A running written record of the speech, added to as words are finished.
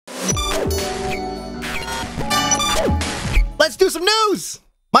Let's do some news.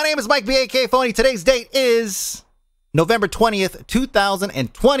 My name is Mike B, aka Fony. Today's date is November 20th,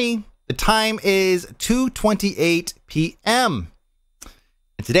 2020. The time is 2:28 p.m.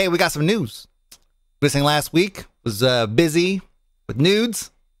 And today we got some news. Listening last week was busy with nudes.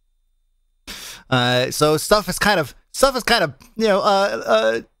 So stuff is kind of stacked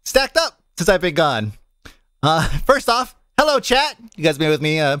up since I've been gone. First off, hello chat. You guys been with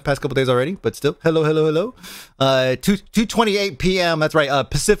me past couple days already, but still, hello. 2:28 p.m. That's right.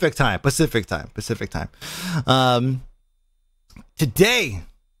 Pacific time. Today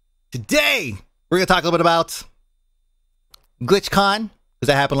we're gonna talk a little bit about GlitchCon, because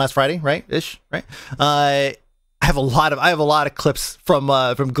that happened last Friday, right? I have a lot of clips from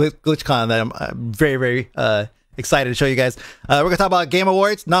GlitchCon that I'm very excited to show you guys. We're gonna talk about Game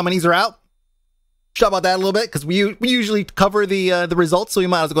Awards. Nominees are out. Talk about that a little bit, because we usually cover the results, so we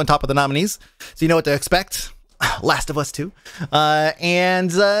might as well go on top of the nominees, so you know what to expect. Last of Us 2, and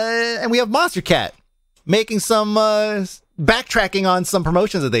we have Monstercat making some backtracking on some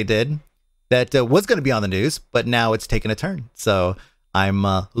promotions that they did that was going to be on the news, but now it's taken a turn. So I'm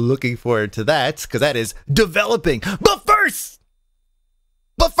looking forward to that, because that is developing. But first,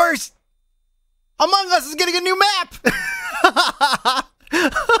 Among Us is getting a new map.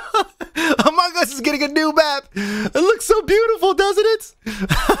 Among Us is getting a new map. It looks so beautiful, doesn't it?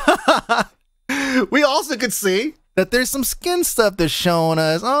 We also could see that there's some skin stuff that's showing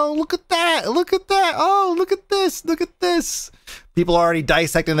us. Oh, look at that. Oh, look at this. People are already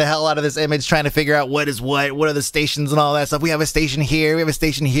dissecting the hell out of this image, trying to figure out what is what are the stations and all that stuff. We have a station here, we have a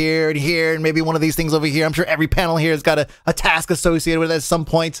station here and here, and maybe one of these things over here. I'm sure every panel here has got a task associated with it at some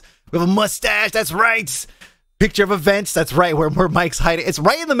point. We have a mustache, that's right. Picture of events, that's right, where Mike's hiding. It's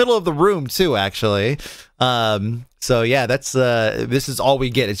right in the middle of the room too, actually. So yeah, that's this is all we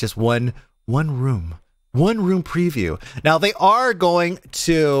get. It's just one room preview. Now they are going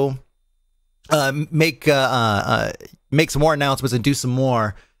to make some more announcements and do some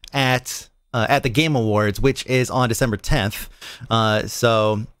more at the Game Awards, which is on December 10th.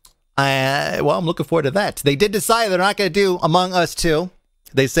 I'm looking forward to that. They did decide they're not going to do Among Us 2.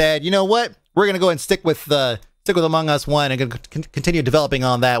 They said, you know what, we're going to go and stick with Among Us 1 and continue developing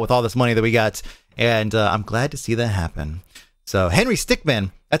on that with all this money that we got. And I'm glad to see that happen. So Henry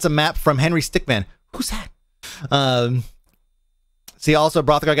Stickmin, that's a map from Henry Stickmin. Who's that? See, also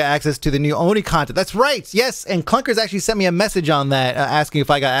Brothgar got access to the new Oni content. That's right, yes. And Clunkers actually sent me a message on that, asking if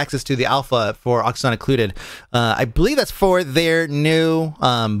I got access to the alpha for Oxygen Occluded. I believe that's for their new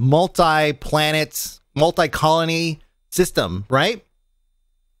multi-planet, multi-colony system, right?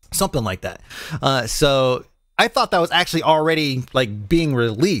 Something like that. So I thought that was actually already like being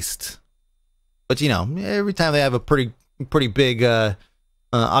released, but you know, every time they have a pretty big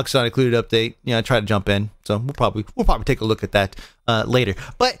Oxygen Occluded update, you know, I try to jump in. So we'll probably take a look at that later.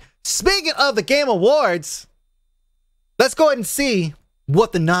 But speaking of the Game Awards, let's go ahead and see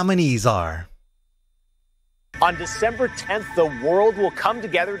what the nominees are. On December 10th, the world will come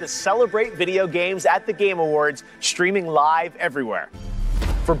together to celebrate video games at the Game Awards, streaming live everywhere.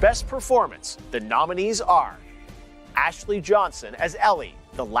 For Best Performance, the nominees are Ashley Johnson as Ellie,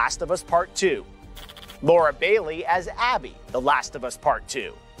 The Last of Us Part 2. Laura Bailey as Abby, The Last of Us Part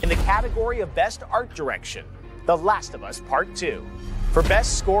 2. In the category of Best Art Direction, The Last of Us Part 2. For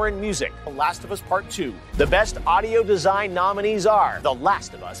Best Score and Music, The Last of Us Part 2. The Best Audio Design nominees are The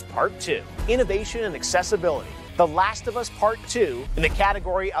Last of Us Part 2. Innovation and Accessibility, The Last of Us Part 2. In the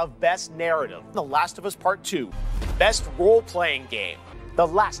category of Best Narrative, The Last of Us Part 2. Best Role-Playing Game, The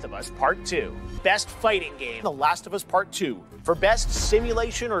Last of Us Part 2. Best Fighting Game, The Last of Us Part 2. For Best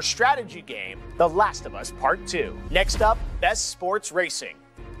Simulation or Strategy Game, The Last of Us Part 2. Next up, Best Sports Racing,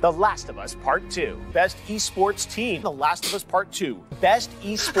 The Last of Us Part 2. Best Esports Team, The Last of Us Part 2. Best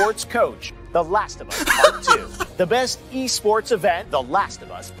Esports Coach, The Last of Us Part 2. The Best Esports Event, The Last of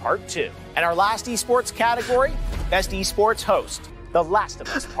Us Part 2. And our last esports category, Best Esports Host, The Last of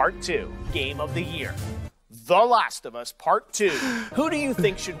Us Part 2. Game of the Year, The Last of Us Part 2. Who do you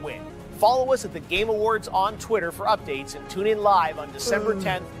think should win? Follow us at the Game Awards on Twitter for updates and tune in live on December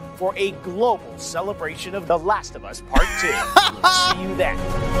 10th for a global celebration of The Last of Us Part 2. We'll see you then.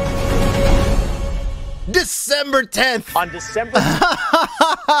 December 10th. On December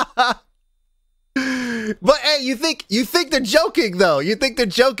 10th. But hey, you think they're joking though. You think they're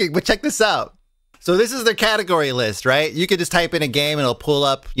joking, but check this out. So this is their category list, right? You could just type in a game and it'll pull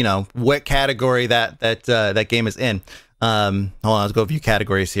up, you know, what category that game is in. Hold on, let's go view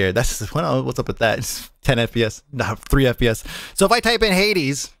categories here. That's just, what's up with that? It's 10 FPS, no, 3 FPS. So if I type in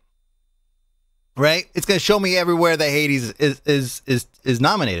Hades, right, it's gonna show me everywhere that Hades is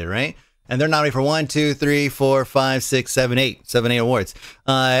nominated, right? And they're nominated for 1, 2, 3, 4, 5, 6, 7, 8. 7, 8 awards.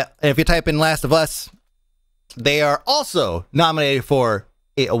 And if you type in Last of Us, they are also nominated for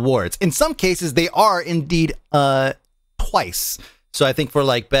 8 awards. In some cases, they are indeed twice. So I think for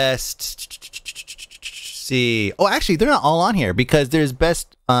like best... see. Oh, actually, they're not all on here because there's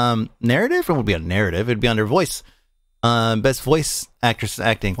best narrative. It would be a narrative. It'd be under voice. Best voice actress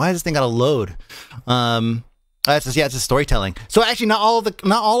acting. Why does this thing gotta load? That's just, yeah, it's just storytelling. So actually, not all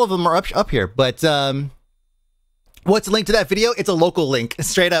of them are up here. But what's the link to that video? It's a local link,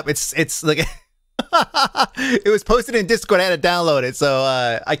 straight up. It's like it was posted in Discord. I had to download it, so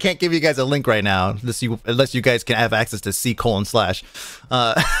I can't give you guys a link right now unless you guys can have access to c:/.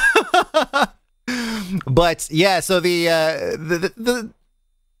 But yeah, so the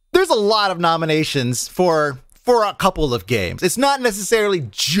there's a lot of nominations for a couple of games. It's not necessarily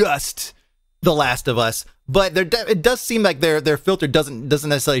just The Last of Us, but it does seem like their filter doesn't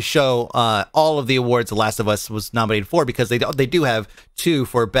necessarily show all of the awards The Last of Us was nominated for, because they do have 2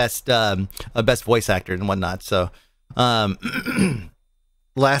 for best voice actor and whatnot. So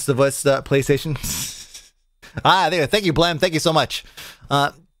Last of Us PlayStation. Thank you, Blem. Thank you so much.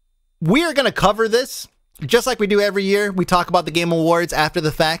 We are going to cover this just like we do every year. We talk about the Game Awards after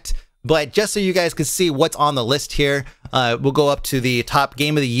the fact, but just so you guys can see what's on the list here, we'll go up to the top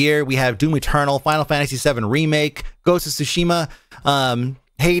game of the year. We have Doom Eternal, Final Fantasy VII Remake, Ghost of Tsushima,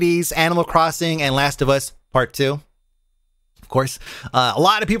 Hades, Animal Crossing, and Last of Us Part 2. Of course, a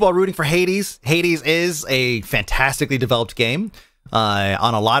lot of people are rooting for Hades. Hades is a fantastically developed game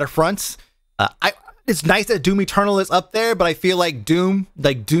on a lot of fronts. It's nice that Doom Eternal is up there, but I feel like Doom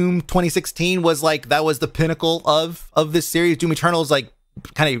 2016 was like, that was the pinnacle of this series. Doom Eternal is like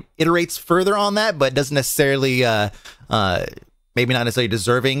kind of iterates further on that, but doesn't necessarily maybe not necessarily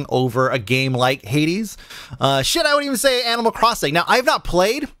deserving over a game like Hades. Shit, I would even say Animal Crossing. Now, I've not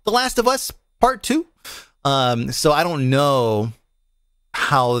played The Last of Us Part 2, so I don't know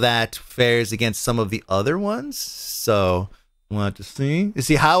how that fares against some of the other ones. So want to see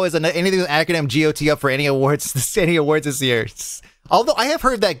how is anything with acronym GOT up for any awards this year. Although I have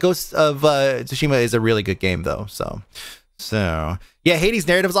heard that Ghost of Tsushima is a really good game though. So yeah, Hades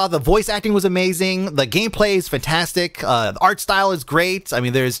narrative was awesome. The voice acting was amazing. The gameplay is fantastic. The art style is great. I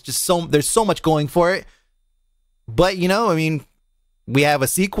mean, there's so much going for it. But you know, I mean, we have a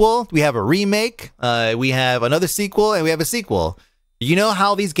sequel, we have a remake, we have another sequel, and we have a sequel. You know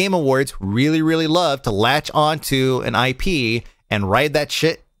how these Game Awards really, really love to latch onto an IP and ride that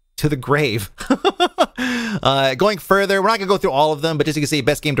shit to the grave. Going further, we're not going to go through all of them, but just so you can see,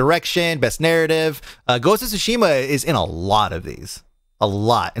 best game direction, best narrative. Ghost of Tsushima is in a lot of these. A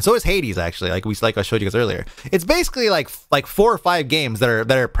lot. And so is Hades, actually, like I showed you guys earlier. It's basically like 4 or 5 games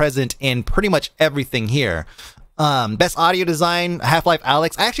that are present in pretty much everything here. Best audio design, Half-Life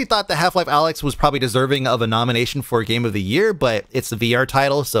Alyx. I actually thought that Half-Life Alyx was probably deserving of a nomination for Game of the Year, but it's a VR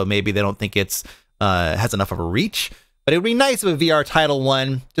title, so maybe they don't think it's has enough of a reach. But it would be nice if a VR title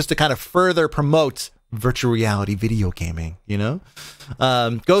won, just to kind of further promote virtual reality video gaming, you know?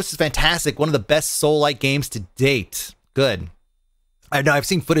 Ghost is fantastic. One of the best Soul-like games to date. Good. I know, I've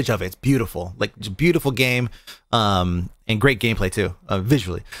seen footage of it. It's beautiful. Like, it's a beautiful game. And great gameplay too,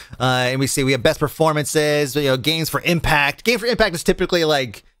 visually. And we have best performances, you know, games for impact. Game for impact is typically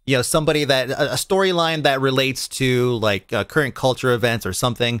like, you know, somebody that a storyline that relates to like current culture events or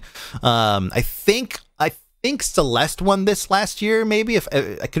something. I think Celeste won this last year, maybe, if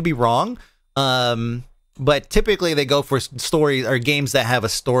I could be wrong. But typically they go for stories or games that have a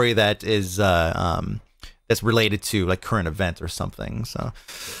story that is that's related to like current events or something. So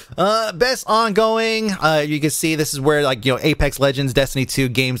best ongoing, you can see this is where, like, you know, Apex Legends, Destiny 2,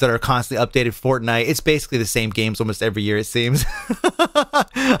 games that are constantly updated. Fortnite, it's basically the same games almost every year, it seems.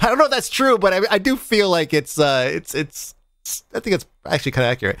 I don't know if that's true, but I do feel like it's I think it's actually kind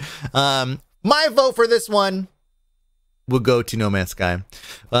of accurate. My vote for this one will go to No Man's Sky.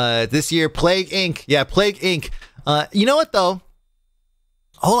 This year, Plague Inc. Yeah, Plague Inc. You know what though?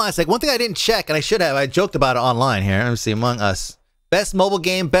 Hold on a sec. One thing I didn't check, and I should have. I joked about it online here. Let me see. Among Us. Best mobile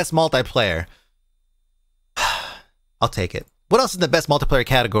game, best multiplayer. I'll take it. What else is in the best multiplayer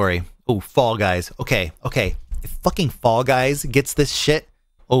category? Oh, Fall Guys. Okay. If fucking Fall Guys gets this shit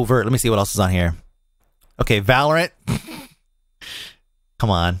over... Let me see what else is on here. Okay, Valorant.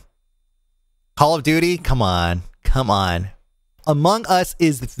 Come on. Call of Duty. Come on. Among Us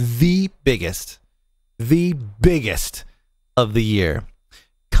is the biggest of the year.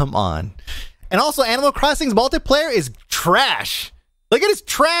 Come on. And also, Animal Crossing's multiplayer is trash. Like, it is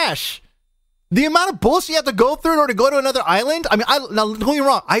trash. The amount of bullshit you have to go through in order to go to another island. I mean, now don't get me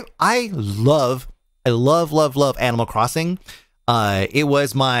wrong. I love Animal Crossing. It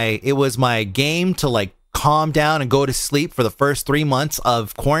was my game to like calm down and go to sleep for the first 3 months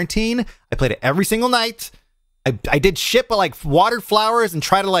of quarantine. I played it every single night. I did shit, but like watered flowers and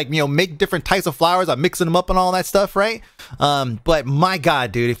try to like, make different types of flowers. I'm mixing them up and all that stuff, right? But my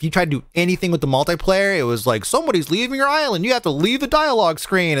God, dude, if you try to do anything with the multiplayer, it was like somebody's leaving your island. You have to leave the dialogue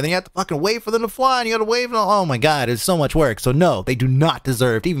screen and then you have to fucking wait for them to fly and you got to wave. Oh my God, it's so much work. So no, they do not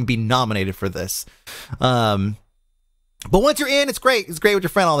deserve to even be nominated for this. But once you're in, it's great. It's great with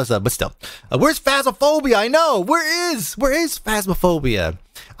your friend, all this stuff. But still, where's Phasmophobia? I know. Where is Phasmophobia?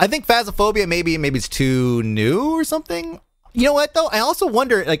 I think Phasmophobia maybe it's too new or something. You know what though? I also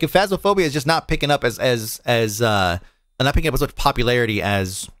wonder like if Phasmophobia is just not picking up as not picking up as much popularity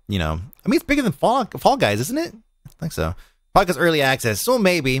as I mean, it's bigger than Fall Guys, isn't it? I think so. Probably because early access. So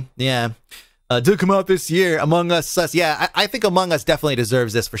maybe, yeah. Did come out this year. Among Us, yeah, I think Among Us definitely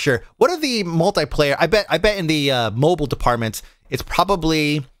deserves this for sure. What are the multiplayer? I bet in the mobile department, it's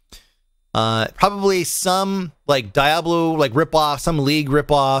probably some like Diablo like ripoff, some League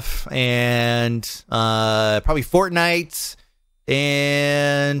ripoff, and probably Fortnite,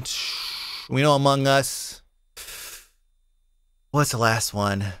 and we know Among Us. What's the last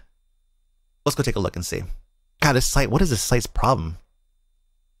one? Let's go take a look and see. God, this site. What is this site's problem?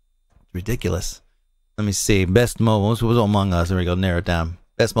 Ridiculous. Let me see. Best mobile. What was Among Us? There we go. Narrow it down.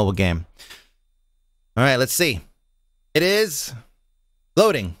 Best mobile game. All right, let's see. It is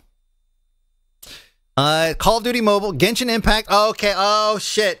loading. Call of Duty Mobile, Genshin Impact. Oh, okay. Oh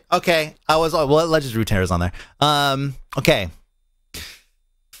shit. Okay. Legends of Runeterra is on there. Okay.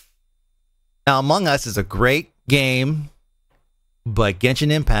 Now, Among Us is a great game, but Genshin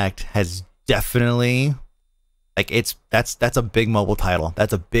Impact has definitely. Like that's a big mobile title.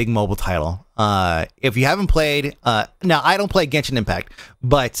 That's a big mobile title. If you haven't played, now I don't play Genshin Impact,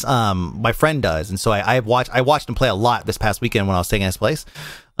 but my friend does, and so I watched him play a lot this past weekend when I was staying at his place.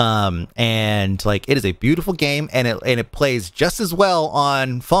 And like it is a beautiful game, and it plays just as well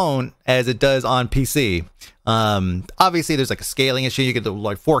on phone as it does on PC. Obviously there's like a scaling issue. You get the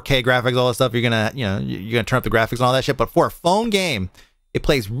like 4K graphics, all that stuff. You're gonna turn up the graphics and all that shit. But for a phone game, it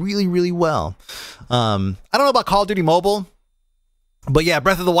plays really, really well. I don't know about Call of Duty Mobile, but yeah,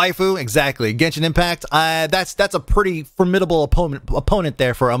 Breath of the Waifu, exactly. Genshin Impact, that's a pretty formidable opponent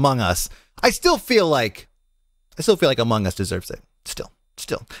there for Among Us. I still feel like Among Us deserves it. Still.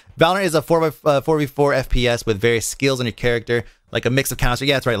 Valorant is a 4v4 FPS with various skills on your character, like a mix of counter.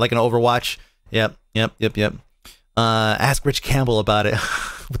 Yeah, that's right, like an Overwatch. Yep. Ask Rich Campbell about it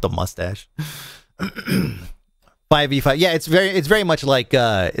with the mustache. 5v5. Yeah, it's very much like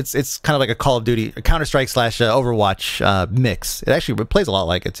it's kind of like a Call of Duty, a Counter-Strike / Overwatch mix. It actually plays a lot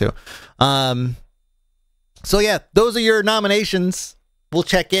like it too. So yeah, those are your nominations. We'll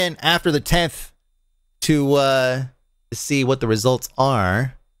check in after the 10th to see what the results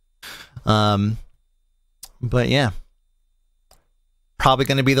are. But yeah, probably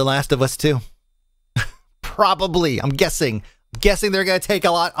going to be The Last of Us 2. Probably. I'm guessing they're going to take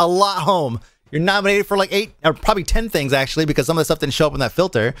a lot home. You're nominated for like 8 or probably 10 things actually, because some of the stuff didn't show up in that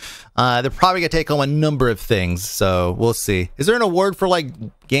filter. They're probably gonna take home a number of things, so we'll see. Is there an award for like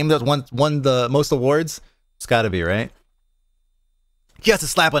game that won the most awards? It's got to be, right? You have to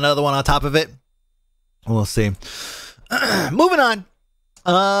slap another one on top of it. We'll see. Moving on.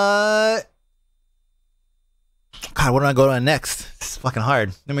 God, what do I go on next? It's fucking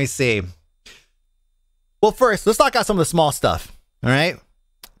hard. Let me see. Well, first, let's knock out some of the small stuff. All right.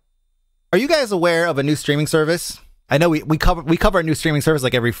 Are you guys aware of a new streaming service? I know we cover a new streaming service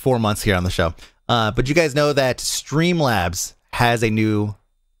like every 4 months here on the show. But you guys know that Streamlabs has a new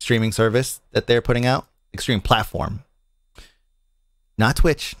streaming service that they're putting out? Extreme platform. Not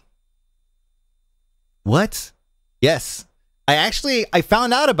Twitch. What? Yes. I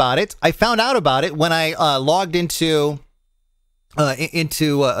found out about it. I found out about it when I logged into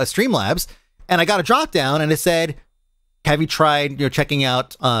Streamlabs, and I got a drop down and it said, have you tried checking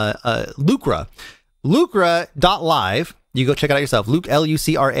out Lucra? Lucra.live, you go check it out yourself,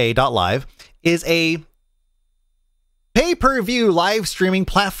 Lucra.live, is a pay-per-view live streaming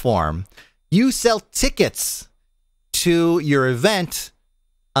platform. You sell tickets to your event,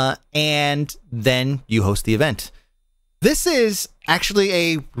 and then you host the event. This is actually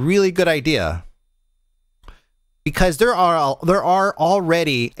a really good idea, because there are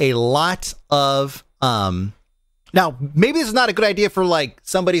already a lot of now, maybe this is not a good idea for like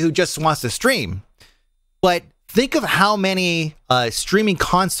somebody who just wants to stream, but think of how many streaming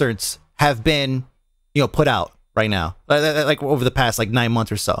concerts have been, put out right now, like over the past like 9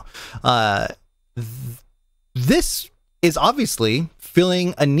 months or so. This is obviously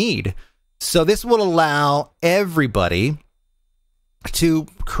filling a need. So this will allow everybody to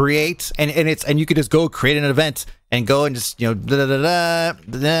create, and you could just go create an event and go and just, you know,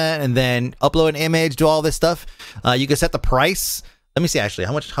 and then upload an image, do all this stuff. You can set the price. Let me see, actually,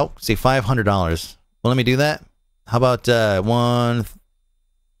 how much, see, $500. Well, let me do that. How about one?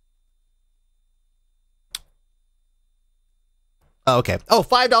 Oh, okay. Oh,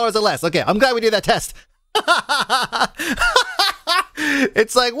 $5 or less. Okay, I'm glad we did that test.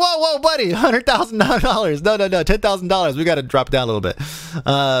 It's like, whoa, buddy, $100,000. No, $10,000. We got to drop down a little bit.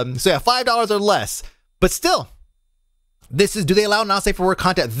 So yeah, $5 or less. But still, this is, do they allow not safe for work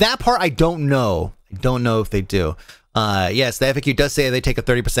content? That part I don't know. I don't know if they do. Yes, the FAQ does say they take a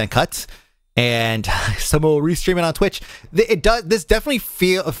 30% cut, and someone will restream it on Twitch. It does. This definitely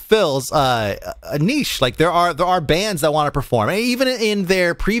fills a niche. Like there are bands that want to perform. And even in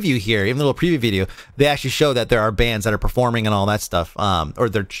their preview here, even the little preview video, they actually show that there are bands that are performing and all that stuff. Or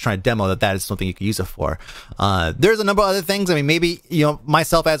they're trying to demo that is something you can use it for. There's a number of other things. I mean, maybe, you know,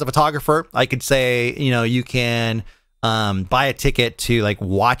 myself as a photographer, I could say, you know, you can buy a ticket to like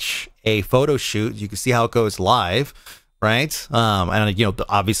watch a photo shoot. You can see how it goes live. Right. And, you know,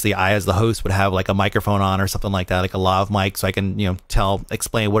 obviously I, as the host, would have like a microphone on or something like that, like a lav mic, so I can, you know,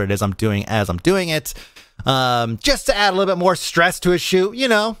 explain what it is I'm doing as I'm doing it. Just to add a little bit more stress to a shoot, you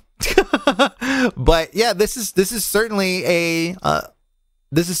know. But yeah, this is certainly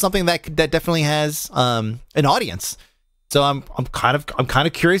this is something that definitely has an audience. So I'm kind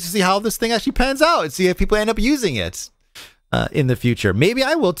of curious to see how this thing actually pans out and see if people end up using it. In the future. Maybe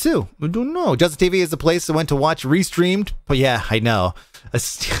I will too. I don't know. Justin TV is the place I went to watch restreamed. But yeah, I know.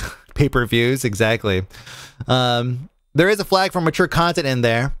 Pay-per-views, exactly. There is a flag for mature content in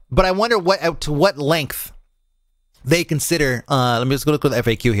there, but I wonder to what length they consider. Let me just go look at the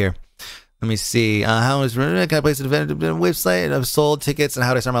FAQ here. Let me see. How is, can I place an event website? I've sold tickets, and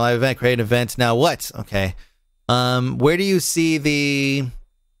how do I start my live event? Create an event. Now what? Okay. Where do you see the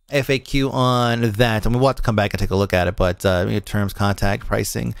FAQ on that? I mean, we'll have to come back and take a look at it, but terms, contact,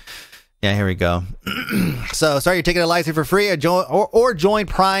 pricing. Yeah, here we go. So, sorry, you're taking a license for free, or join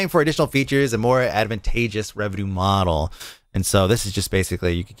Prime for additional features and more advantageous revenue model. And so this is just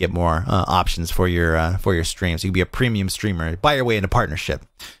basically you could get more options for your streams. You can be a premium streamer, buy your way into partnership.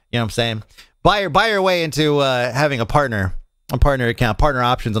 You know what I'm saying? Buy your way into having a partner account, partner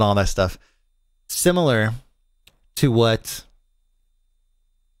options, and all that stuff. Similar to what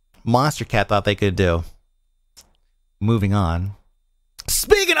Monstercat thought they could do. Moving on.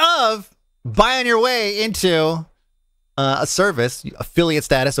 Speaking of buying your way into a service, affiliate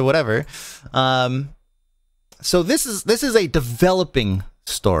status or whatever. So this is a developing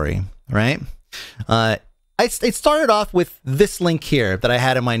story, right? It started off with this link here that I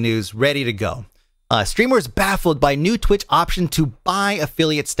had in my news ready to go. Streamers baffled by new Twitch option to buy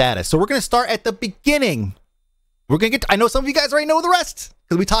affiliate status. So we're going to start at the beginning. We're going to get, I know some of you guys already know the rest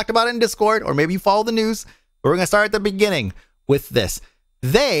because we talked about it in Discord, or maybe you follow the news, but we're going to start at the beginning with this.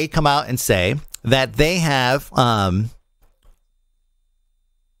 They come out and say that they have,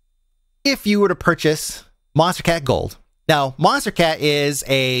 if you were to purchase Monstercat Gold. Now, Monstercat is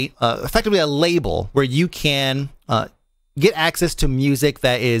effectively a label where you can get access to music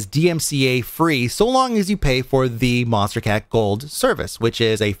that is DMCA free so long as you pay for the Monstercat Gold service, which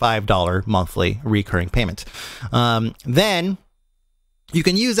is a $5 monthly recurring payment. Then you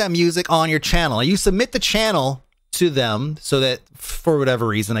can use that music on your channel. You submit the channel to them so that for whatever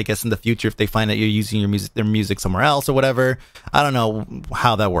reason, I guess in the future, if they find that you're using their music somewhere else or whatever, I don't know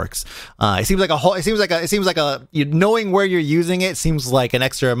how that works. It seems like knowing where you're using it seems like an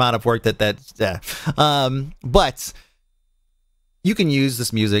extra amount of work but you can use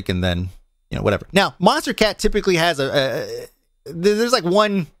this music and then, you know, whatever. Now, Monstercat typically has there's like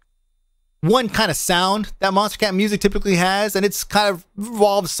one kind of sound that Monstercat music typically has, and it's kind of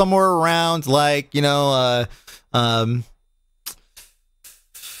revolves somewhere around like, you know,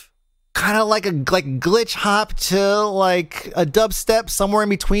 kind of like a glitch hop to like a dubstep, somewhere in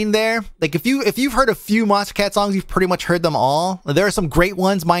between there. Like if you've heard a few Monstercat songs, you've pretty much heard them all. There are some great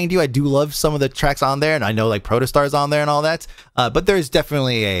ones, mind you. I do love some of the tracks on there, and I know like Protostar's on there and all that. But there's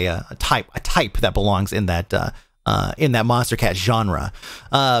definitely a type that belongs in that Monstercat genre.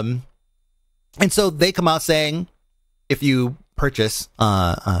 And so they come out saying, if you purchase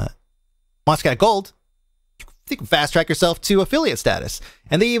Monstercat Gold, you can fast track yourself to affiliate status.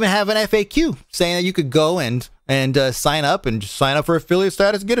 And they even have an FAQ saying that you could go and sign up for affiliate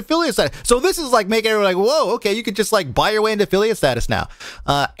status and get affiliate status. So this is like making everyone like, whoa, okay, you could just like buy your way into affiliate status now.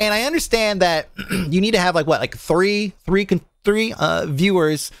 And I understand that you need to have like what, like three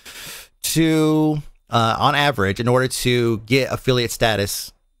viewers to on average in order to get affiliate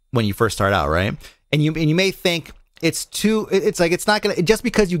status when you first start out, right? And you may think, it's like, it's not gonna, just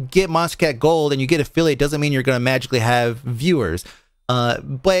because you get Monstercat Gold and you get affiliate doesn't mean you're gonna magically have viewers.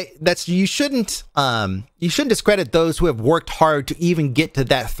 But you shouldn't discredit those who have worked hard to even get to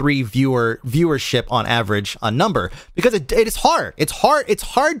that 3 viewership on average number, because it is hard. It's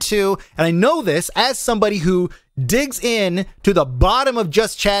hard to, and I know this as somebody who digs in to the bottom of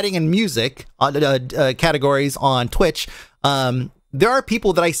just chatting and music categories on Twitch. There are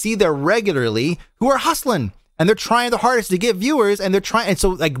people that I see there regularly who are hustling and they're trying their hardest to get viewers, and so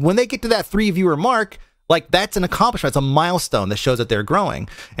like when they get to that 3 viewer mark, like that's an accomplishment. It's a milestone that shows that they're growing.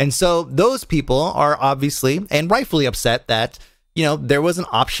 And so those people are obviously and rightfully upset that, you know, there was an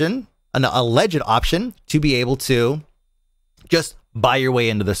option, an alleged option to be able to just buy your way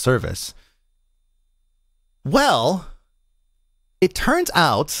into the service. Well, it turns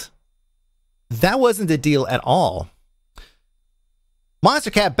out that wasn't the deal at all.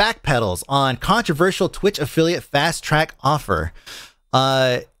 Monstercat backpedals on controversial Twitch affiliate fast track offer.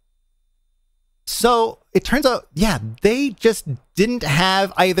 So it turns out, yeah, they just didn't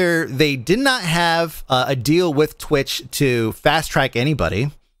have either. They did not have a deal with Twitch to fast track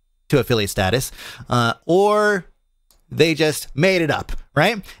anybody to affiliate status, or they just made it up.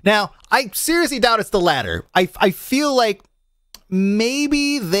 Right now, I seriously doubt it's the latter. I feel like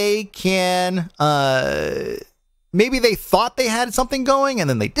maybe they can. Maybe they thought they had something going and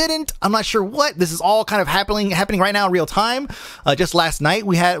then they didn't. I'm not sure what. This is all kind of happening right now in real time. Just last night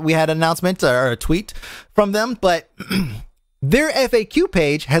we had an announcement or a tweet from them, but their FAQ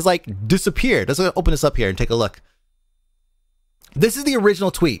page has like disappeared. Let's open this up here and take a look. This is the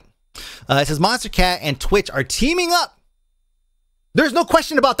original tweet. It says Monstercat and Twitch are teaming up. There's no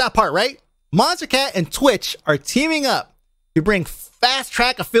question about that part, right? Monstercat and Twitch are teaming up to bring fast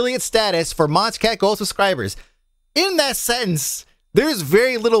track affiliate status for Monstercat Gold subscribers. In that sentence, there's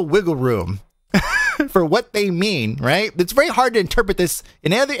very little wiggle room for what they mean, right? It's very hard to interpret this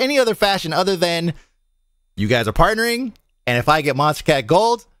in any other fashion other than you guys are partnering, and if I get Monstercat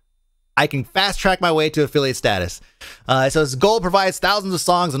Gold, I can fast track my way to affiliate status. So this Gold provides thousands of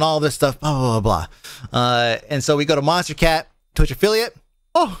songs and all of this stuff, blah, blah, blah. And so we go to Monstercat, Twitch affiliate.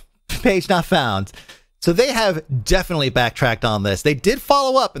 Oh, page not found. So they have definitely backtracked on this. They did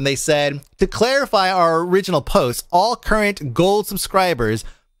follow up and they said, to clarify our original post, all current Gold subscribers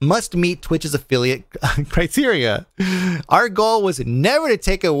must meet Twitch's affiliate criteria. Our goal was never to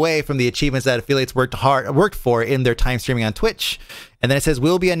take away from the achievements that affiliates worked for in their time streaming on Twitch. And then it says,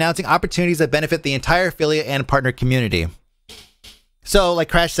 we'll be announcing opportunities that benefit the entire affiliate and partner community. So like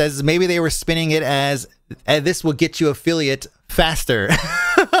Crash says, maybe they were spinning it as this will get you affiliate faster.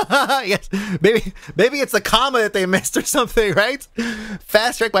 Yes, maybe it's the comma that they missed or something, right?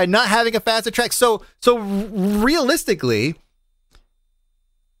 Fast track by not having a faster track. So realistically,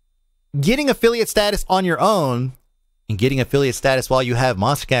 getting affiliate status on your own and getting affiliate status while you have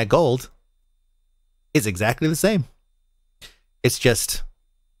Monstercat Gold is exactly the same. It's just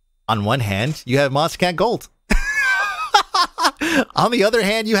on one hand you have Monstercat Gold. On the other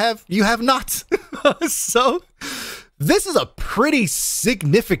hand, you have not. So this is a pretty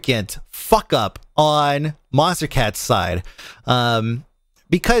significant fuck up on Monstercat's side,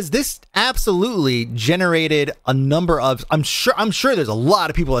 because this absolutely generated a number of. I'm sure there's a lot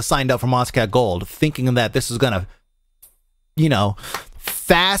of people that signed up for Monstercat Gold thinking that this is gonna, you know,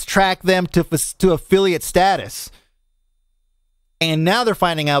 fast track them to affiliate status, and now they're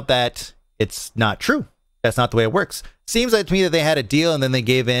finding out that it's not true. That's not the way it works. Seems like to me that they had a deal and then they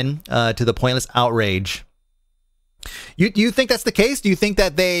gave in to the pointless outrage. Do you think that's the case? Do you think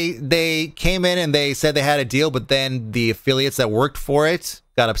that they came in and they said they had a deal, but then the affiliates that worked for it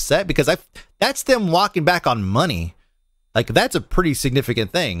got upset? Because that's them walking back on money. Like, that's a pretty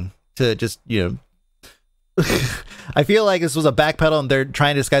significant thing to just, you know. I feel like this was a backpedal and they're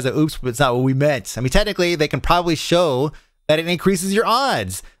trying to disguise it. Oops, but it's not what we meant. I mean, technically, they can probably show that it increases your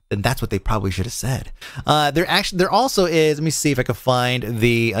odds. Then that's what they probably should have said. There also is, let me see if I can find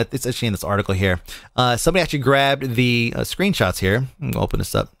the, it's actually in this article here. Somebody actually grabbed the screenshots here. I'm gonna open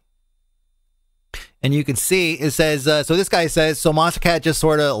this up. And you can see, it says, so this guy says, so Monstercat just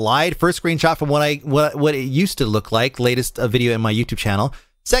sort of lied. First screenshot from what it used to look like, latest video in my YouTube channel.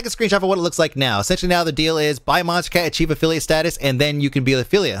 Second screenshot for what it looks like now. Essentially now the deal is buy Monstercat, achieve affiliate status, and then you can be an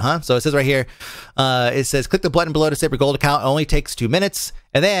affiliate, huh? So it says right here, it says click the button below to set your gold account. It only takes 2 minutes.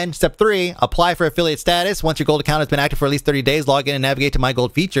 And then step 3, apply for affiliate status. Once your gold account has been active for at least 30 days, log in and navigate to my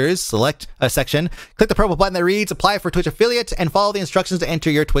gold features. Select a section. Click the purple button that reads apply for Twitch affiliate and follow the instructions to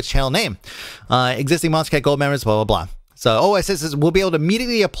enter your Twitch channel name. Existing Monstercat gold members, blah, blah, blah. So, it says we'll be able to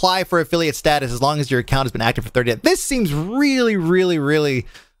immediately apply for affiliate status as long as your account has been active for 30 days. This seems really, really, really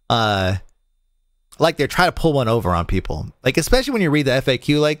like they're trying to pull one over on people. Like, especially when you read the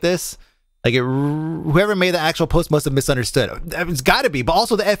FAQ like this, like whoever made the actual post must have misunderstood. It's got to be, but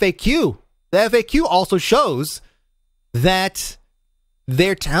also the FAQ. The FAQ also shows that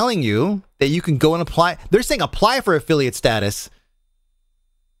they're telling you that you can go and apply. They're saying apply for affiliate status.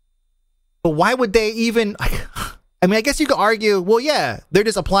 But why would they even... I mean, I guess you could argue, well, yeah, they're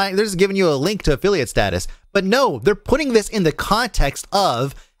just applying, they're just giving you a link to affiliate status. But no, they're putting this in the context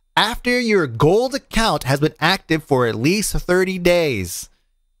of after your gold account has been active for at least 30 days.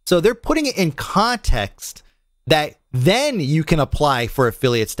 So they're putting it in context that then you can apply for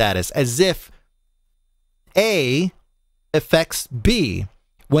affiliate status as if A affects B,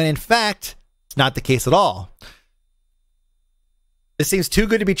 when in fact, it's not the case at all. This seems too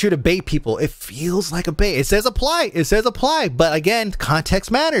good to be true to bait people. It feels like a bait. It says apply. It says apply. But again,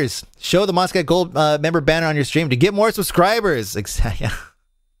 context matters. Show the Monstercat Gold member banner on your stream to get more subscribers. Exactly.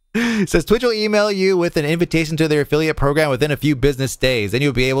 It says Twitch will email you with an invitation to their affiliate program within a few business days. Then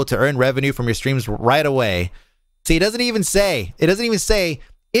you'll be able to earn revenue from your streams right away. See, it doesn't even say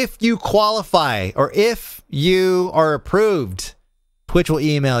if you qualify or if you are approved, Twitch will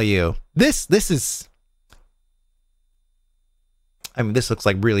email you. This is... I mean, this looks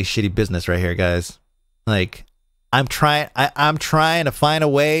like really shitty business right here, guys. Like, I'm trying to find a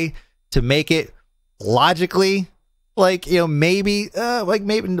way to make it logically, like, you know, maybe,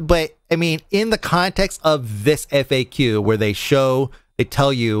 but I mean, in the context of this FAQ where they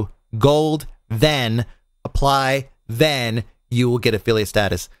tell you gold, then apply, then you will get affiliate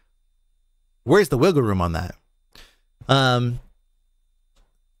status. Where's the wiggle room on that?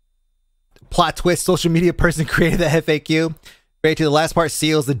 Plot twist, social media person created the FAQ. Right to the last part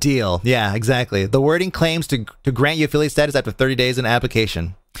seals the deal. Yeah, exactly. The wording claims to grant you affiliate status after 30 days in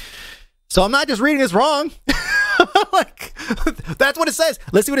application. So I'm not just reading this wrong. Like, that's what it says.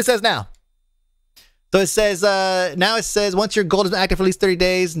 Let's see what it says now. So it says, now it says, once your gold has been active for at least 30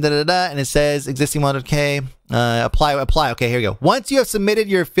 days, and it says existing 100K, apply. Okay, here we go. Once you have submitted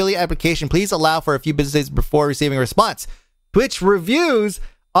your affiliate application, please allow for a few business days before receiving a response. Twitch reviews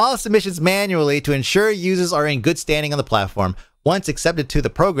all submissions manually to ensure users are in good standing on the platform. Once accepted to the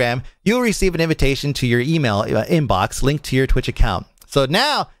program, you'll receive an invitation to your email inbox linked to your Twitch account. So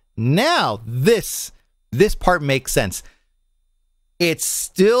now this part makes sense. It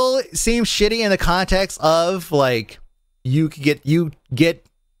still seems shitty in the context of like you get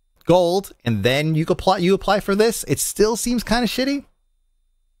gold and then you apply for this. It still seems kind of shitty.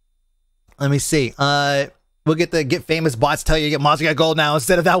 Let me see. We'll get the Get Famous bots tell you to get Monstercat Gold now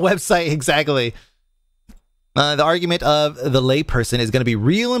instead of that website. Exactly. The argument of the layperson is going to be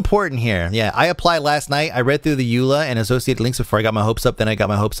real important here. Yeah, I applied last night. I read through the EULA and associated links before I got my hopes up. Then I got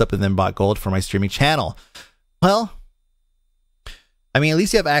my hopes up and then bought gold for my streaming channel. Well, I mean, at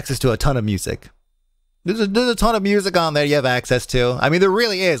least you have access to a ton of music. There's a ton of music on there you have access to. I mean, there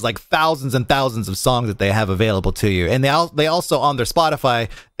really is like thousands and thousands of songs that they have available to you. And they also on their Spotify,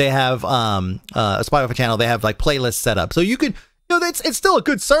 they have a Spotify channel. They have like playlists set up. So you could, you know, it's still a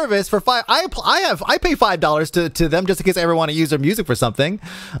good service for I pay $5 to them just in case I ever want to use their music for something.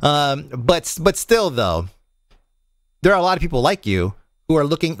 But still though, there are a lot of people like you who are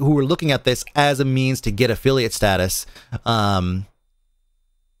looking at this as a means to get affiliate status.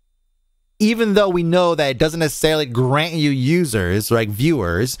 Even though we know that it doesn't necessarily grant you users, like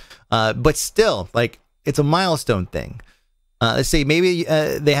viewers, but still, like, it's a milestone thing. Let's see, maybe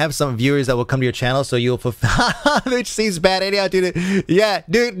they have some viewers that will come to your channel, so you'll fulfill. Which seems bad, anyhow, dude. Yeah,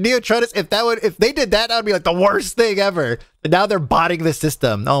 dude, Neotronis, if they did that, that would be like the worst thing ever. But now they're botting the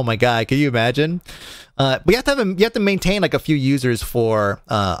system. Oh my god, can you imagine? But you have to maintain like a few users for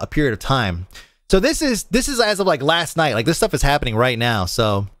a period of time. So this is as of like last night. Like this stuff is happening right now.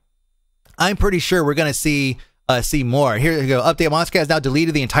 So I'm pretty sure we're gonna see more. Here we go. Update: Monstercat has now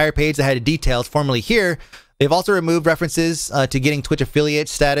deleted the entire page that had details formerly here. They've also removed references to getting Twitch affiliate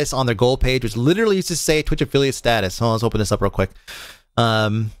status on their goal page, which literally used to say Twitch affiliate status. Hold on, let's open this up real quick.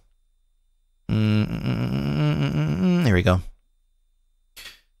 Here we go.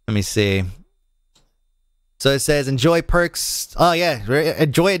 Let me see. So it says enjoy perks. Oh yeah,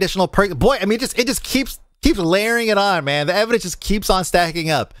 enjoy additional perks. Boy, I mean, it just keeps layering it on, man. The evidence just keeps on stacking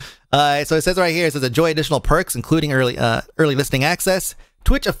up. So it says right here, it says enjoy additional perks, including early listing access,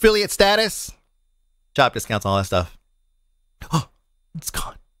 Twitch affiliate status, shop discounts, all that stuff. Oh, it's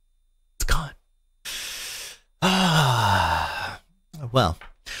gone. It's gone. Well,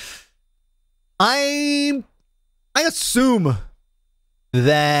 I assume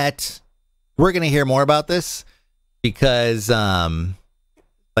that we're gonna hear more about this because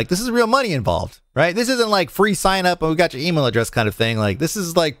like this is real money involved, right? This isn't like free sign up and we got your email address kind of thing. Like this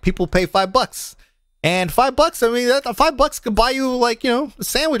is like people pay $5 And $5, I mean, that $5 could buy you, like, you know, a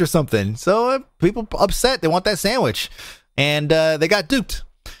sandwich or something. So people upset, they want that sandwich, and they got duped.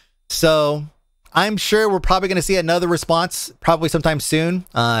 So I'm sure we're probably going to see another response probably sometime soon.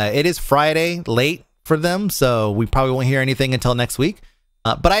 It is Friday late for them, so we probably won't hear anything until next week.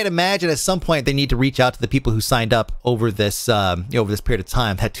 But I'd imagine at some point they need to reach out to the people who signed up over this over this period of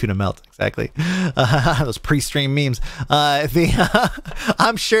time. That tuna melt, exactly. Those pre-stream memes.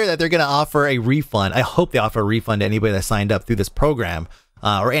 I'm sure that they're going to offer a refund. I hope they offer a refund to anybody that signed up through this program,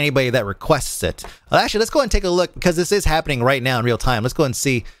 or anybody that requests it. Actually, let's go ahead and take a look, because this is happening right now in real time. Let's go ahead and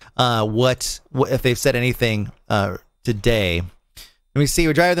see what if they've said anything today. Let me see.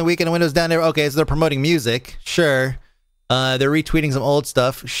 We're driving the weekend, windows down there. Okay, so they're promoting music. Sure. They're retweeting some old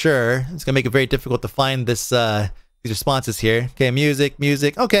stuff. Sure. It's gonna make it very difficult to find this these responses here. Okay,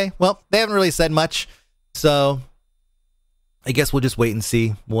 music. Okay, well, they haven't really said much, so I guess we'll just wait and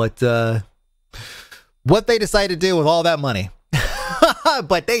see what they decide to do with all that money.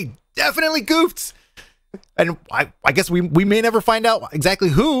 But they definitely goofed. And I guess we may never find out exactly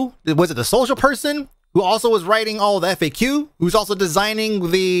who. Was it the social person who also was writing all the FAQ, who's also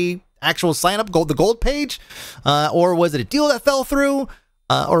designing the actual sign up the gold page, or was it a deal that fell through,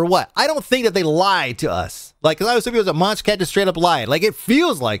 or what? I don't think that they lied to us. Like, because I was thinking it was a Monstercat just straight up lied. Like, it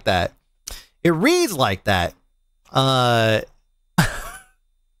feels like that. It reads like that. But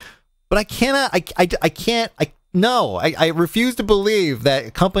I cannot. I refuse to believe that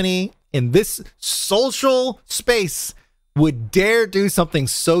a company in this social space would dare do something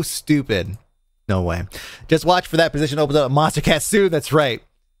so stupid. No way. Just watch for that position opens up at Monstercat soon. That's right.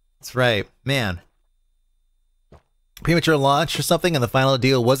 That's right, man. Premature launch or something, and the final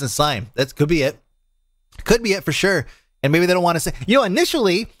deal wasn't signed. That could be it. Could be it for sure. And maybe they don't want to say. You know,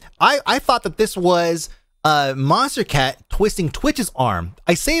 initially, I thought that this was Monstercat twisting Twitch's arm.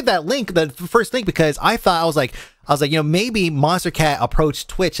 I saved that link, the first link, because I thought I was like, you know, maybe Monstercat approached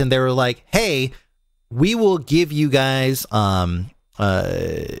Twitch and they were like, hey, we will give you guys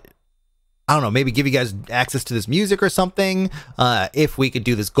I don't know, maybe give you guys access to this music or something, if we could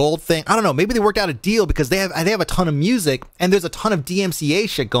do this gold thing. I don't know, maybe they worked out a deal because they have a ton of music and there's a ton of DMCA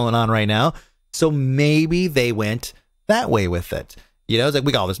shit going on right now. So maybe they went that way with it. You know, it's like,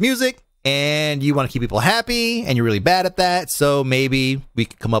 we got all this music and you want to keep people happy and you're really bad at that. So maybe we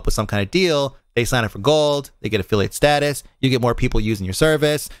could come up with some kind of deal. They sign up for gold, they get affiliate status, you get more people using your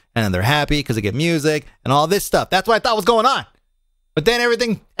service, and then they're happy because they get music and all this stuff. That's what I thought was going on. But then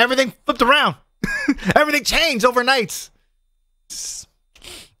everything flipped around. Everything changed overnight.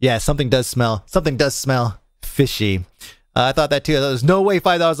 Yeah, something does smell fishy. I thought that too. There's no way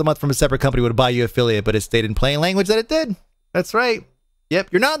 $5 a month from a separate company would buy you affiliate, but it stated in plain language that it did. That's right. Yep,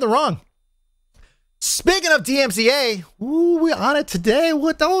 you're not in the wrong. Speaking of DMCA, ooh, we're on it today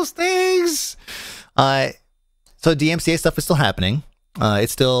with those things. So DMCA stuff is still happening.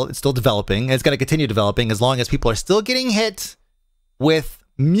 It's still developing. It's going to continue developing as long as people are still getting hit with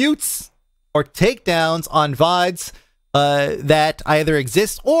mutes or takedowns on VODs that either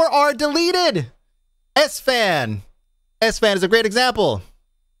exist or are deleted. Esfand is a great example.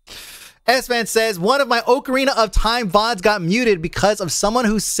 Esfand says, one of my Ocarina of Time VODs got muted because of someone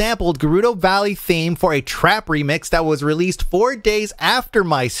who sampled Gerudo Valley theme for a trap remix that was released 4 days after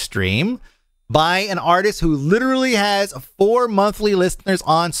my stream by an artist who literally has 4 monthly listeners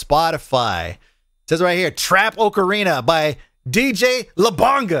on Spotify. It says right here, Trap Ocarina by DJ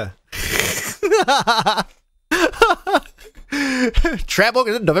Labonga. Trap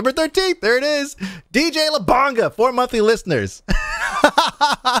Ocarina, November 13th. There it is. DJ Labonga, 4 monthly listeners.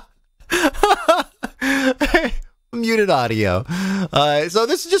 Muted audio. So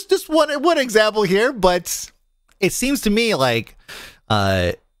this is just one example here, but it seems to me like,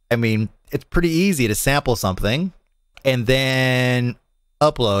 I mean, it's pretty easy to sample something and then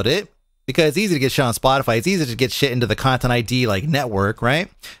upload it. Because it's easy to get shit on Spotify. It's easy to get shit into the Content ID like network, right?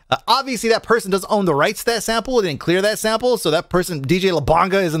 Obviously, that person doesn't own the rights to that sample. It didn't clear that sample, so that person, DJ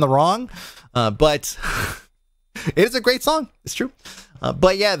Labonga, is in the wrong. But it is a great song. It's true.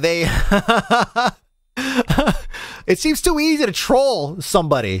 But yeah, they. It seems too easy to troll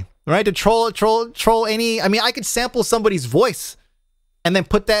somebody, right? To troll any. I mean, I could sample somebody's voice and then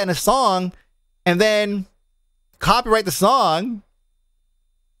put that in a song, and then copyright the song.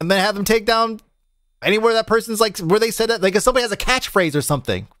 And then have them take down anywhere that person's like, where they said that, like if somebody has a catchphrase or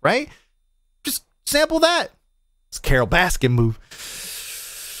something, right? Just sample that. It's a Carol Baskin move.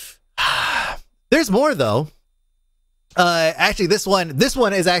 There's more though. Actually, this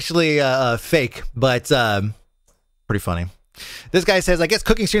one is actually fake, but pretty funny. This guy says, I guess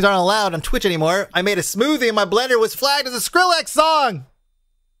cooking streams aren't allowed on Twitch anymore. I made a smoothie and my blender was flagged as a Skrillex song.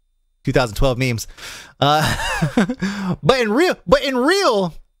 2012 memes. But in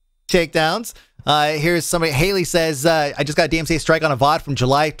real takedowns, here's somebody. Haley says, I just got a DMCA strike on a VOD from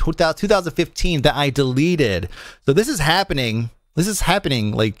July 2015 that I deleted. So this is happening. This is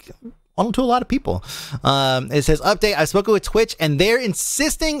happening like to a lot of people. It says, update, I've spoken with Twitch and they're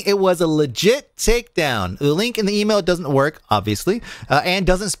insisting it was a legit takedown. The link in the email doesn't work, obviously, and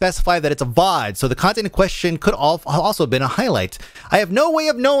doesn't specify that it's a VOD. So the content in question could also have been a highlight. I have no way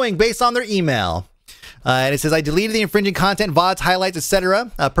of knowing based on their email. And it says, I deleted the infringing content, VODs, highlights,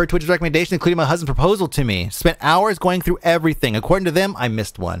 etc. Per Twitch's recommendation, including my husband's proposal to me. Spent hours going through everything. According to them, I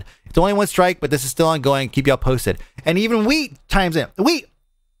missed one. It's only one strike, but this is still ongoing. Keep y'all posted. And even Wheat chimes in. Wheat,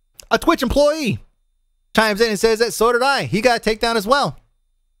 a Twitch employee, chimes in and says that so did I. He got a takedown as well.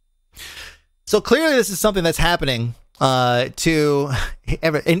 So clearly this is something that's happening there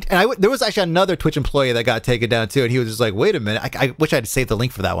was actually another Twitch employee that got taken down too, and he was just like, wait a minute, I wish I had saved the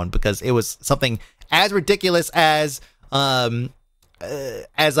link for that one, because it was something as ridiculous as like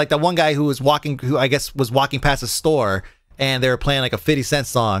the one guy who I guess was walking past a store and they were playing like a 50 Cent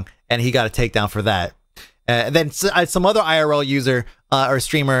song and he got a takedown for that. And then some other IRL user or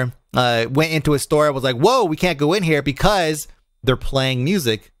streamer went into a store and was like, whoa, we can't go in here because they're playing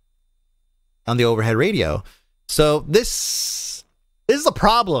music on the overhead radio. So this is a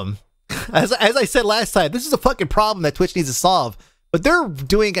problem. As I said last time, this is a fucking problem that Twitch needs to solve. But they're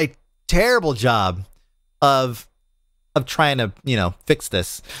doing a terrible job of trying to, fix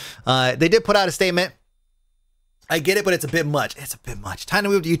this. They did put out a statement. I get it, but it's a bit much. It's a bit much. Time to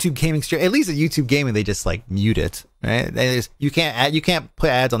move to YouTube gaming stream. At least at YouTube gaming, they just like mute it, right? You can't put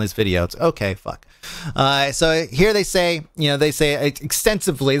ads on this video. It's okay, fuck. So here they say, they say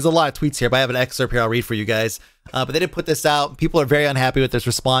extensively. There's a lot of tweets here, but I have an excerpt here I'll read for you guys. But they did put this out. People are very unhappy with this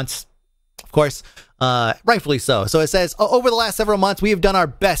response, of course. Rightfully so. So it says, over the last several months, we have done our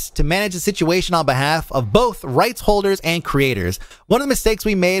best to manage the situation on behalf of both rights holders and creators. One of the mistakes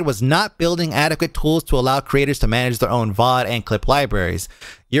we made was not building adequate tools to allow creators to manage their own VOD and clip libraries.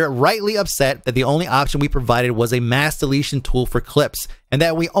 You're rightly upset that the only option we provided was a mass deletion tool for clips, and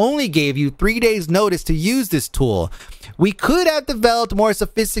that we only gave you 3 days notice to use this tool. We could have developed more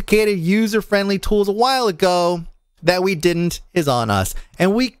sophisticated, user-friendly tools a while ago. That we didn't is on us.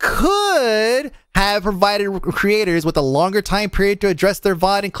 And we could have provided creators with a longer time period to address their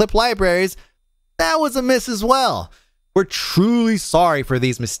VOD and clip libraries. That was a miss as well. We're truly sorry for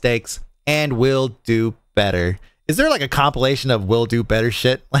these mistakes and will do better. Is there like a compilation of will do better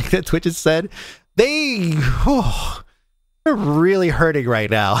shit like that Twitch has said? They're really hurting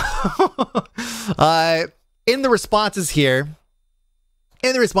right now. In the responses here,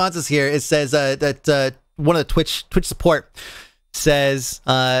 it says that one of the Twitch support says,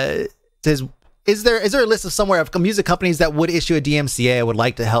 is there a list of somewhere of music companies that would issue a DMCA? It would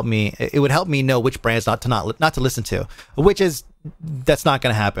like to help me. It would help me know which brands not to listen to, that's not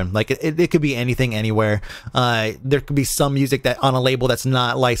going to happen. Like it could be anything, anywhere. There could be some music that on a label that's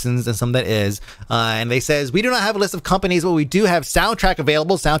not licensed and some that is. And they says, we do not have a list of companies, but we do have Soundtrack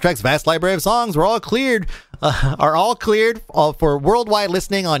available. Soundtrack's vast library of songs are all cleared for worldwide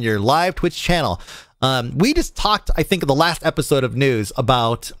listening on your live Twitch channel. We just talked, I think, in the last episode of news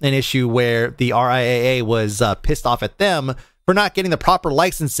about an issue where the RIAA was pissed off at them for not getting the proper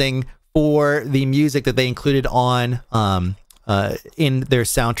licensing for the music that they included on in their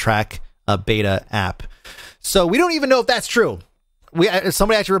Soundtrack beta app. So we don't even know if that's true.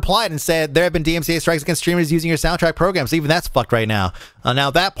 Somebody actually replied and said there have been DMCA strikes against streamers using your Soundtrack program. So even that's fucked right now.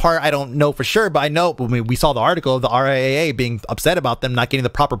 Now that part I don't know for sure, but I know we saw the article of the RIAA being upset about them not getting the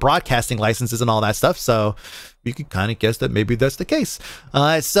proper broadcasting licenses and all that stuff. So you could kind of guess that maybe that's the case.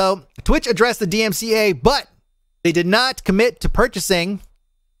 So Twitch addressed the DMCA, but they did not commit to purchasing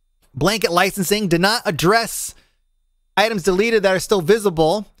blanket licensing, did not address items deleted that are still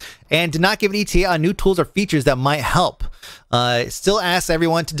visible, and did not give an ETA on new tools or features that might help. Still asks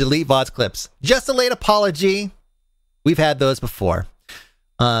everyone to delete VODs clips. Just a late apology. We've had those before.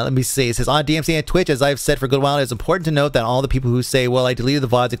 Let me see. It says, on DMCA and Twitch, as I've said for a good while, it's important to note that all the people who say, well, I deleted the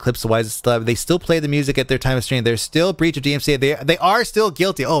VODs and clips, so why is it still, they still play the music at their time of stream. There's still a breach of DMCA. They are still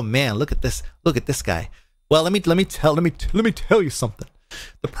guilty. Oh man, look at this. Look at this guy. Well, let me tell you something.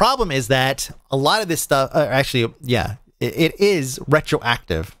 The problem is that a lot of this stuff, actually, yeah, it is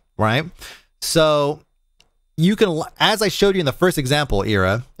retroactive, right? So you can, as I showed you in the first example,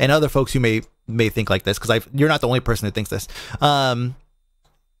 Era, and other folks who may think like this, because you're not the only person who thinks this.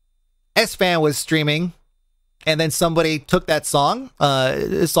 Esfand was streaming, and then somebody took that song,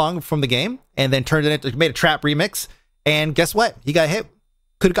 a song from the game, and then turned it into, made a trap remix, and guess what? He got hit.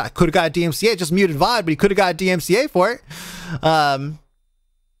 Could have got a DMCA, just muted VOD, but he could have got a DMCA for it.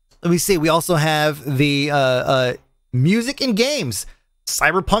 let me see. We also have the music in games.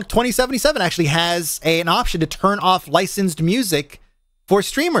 Cyberpunk 2077 actually has an option to turn off licensed music for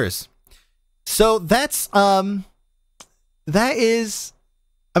streamers. So that's that is,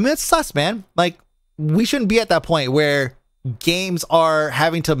 I mean, that's sus, man. Like, we shouldn't be at that point where games are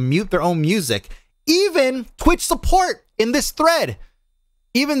having to mute their own music. Even Twitch support in this thread,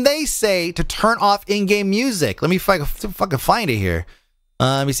 even they say to turn off in-game music. Let me fucking find it here.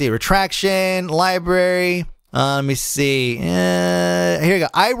 Let me see. Retraction, library. Let me see. Here we go.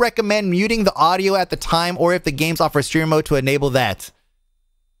 I recommend muting the audio at the time, or if the games offer streamer mode, to enable that.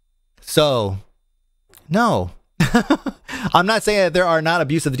 So, no. I'm not saying that there are not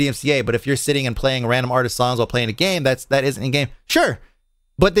abuse of the DMCA, but if you're sitting and playing random artist songs while playing a game, that isn't in game. Sure.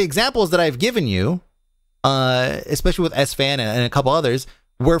 But the examples that I've given you, especially with Esfand and a couple others,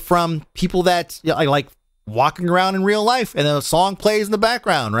 were from people that, you know, like walking around in real life, and then a song plays in the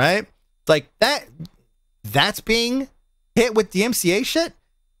background, right? It's like that's being hit with DMCA shit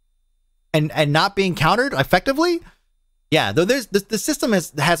and not being countered effectively. Yeah, though the system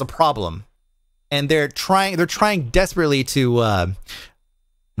has a problem, and they're trying desperately to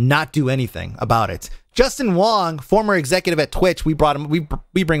not do anything about it. Justin Wong, former executive at Twitch, we brought him.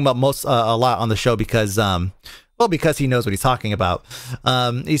 We bring him up a lot on the show because because he knows what he's talking about.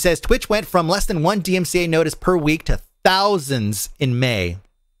 He says Twitch went from less than 1 DMCA notice per week to thousands in May.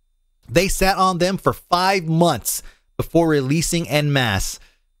 They sat on them for 5 months before releasing en masse,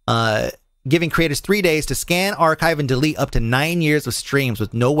 giving creators 3 days to scan, archive, and delete up to 9 years of streams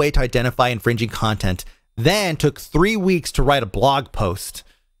with no way to identify infringing content. Then took 3 weeks to write a blog post.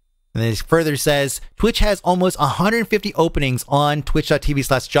 And then it further says, Twitch has almost 150 openings on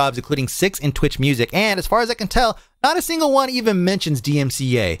twitch.tv/jobs, including 6 in Twitch Music. And as far as I can tell, not a single one even mentions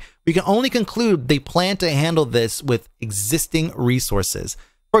DMCA. We can only conclude they plan to handle this with existing resources.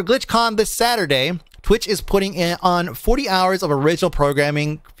 For GlitchCon this Saturday, Twitch is putting on 40 hours of original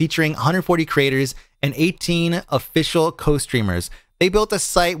programming featuring 140 creators and 18 official co-streamers. They built a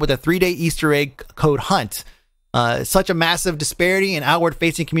site with a 3-day Easter egg code hunt. Such a massive disparity in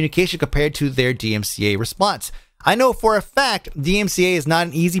outward-facing communication compared to their DMCA response. I know for a fact DMCA is not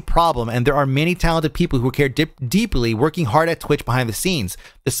an easy problem, and there are many talented people who care deeply working hard at Twitch behind the scenes.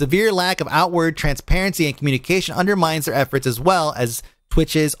 The severe lack of outward transparency and communication undermines their efforts, as well as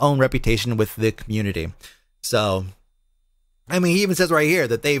Twitch's own reputation with the community. So, I mean, he even says right here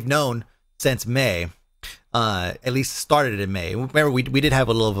that they've known since May. At least started in May. Remember, we did have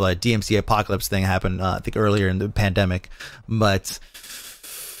a little DMCApocolypse thing happen, I think earlier in the pandemic. But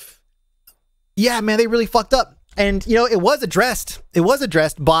yeah, man, they really fucked up. And you know, it was addressed. It was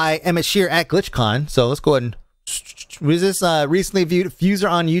addressed by Emmett Shear at GlitchCon. So let's go ahead and was this recently viewed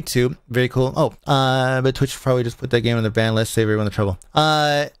Fuser on YouTube. Very cool. Oh, but Twitch probably just put that game on their ban list, save everyone the trouble.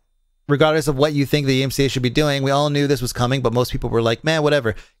 Regardless of what you think the DMCA should be doing, we all knew this was coming, but most people were like, man,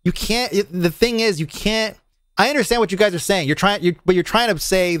 whatever. You can't, the thing is, you can't, I understand what you guys are saying. But you're trying to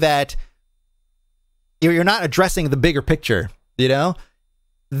say that you're not addressing the bigger picture, you know?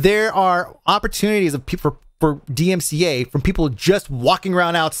 There are opportunities of people for DMCA from people just walking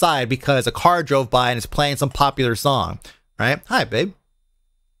around outside because a car drove by and is playing some popular song, right? Hi, babe.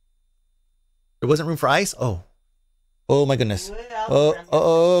 There wasn't room for ice? Oh my goodness.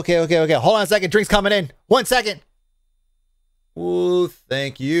 Okay. Hold on a second. Drink's coming in. 1 second. Ooh,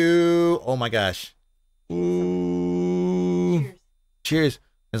 thank you. Oh my gosh. Ooh. Cheers.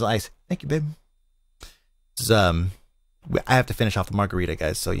 There's ice. Thank you, babe. This is, I have to finish off the margarita,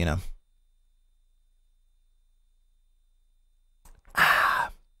 guys, so you know.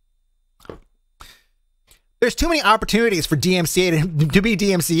 There's too many opportunities for DMCA to be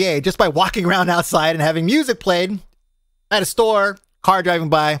DMCA just by walking around outside and having music played at a store, car driving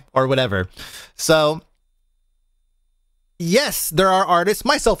by, or whatever. So, yes, there are artists,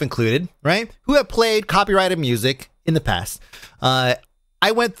 myself included, right, who have played copyrighted music in the past. I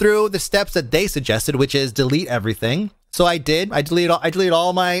went through the steps that they suggested, which is delete everything. So I did. I deleted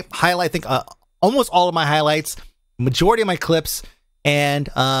all my highlights. I think almost all of my highlights, majority of my clips, and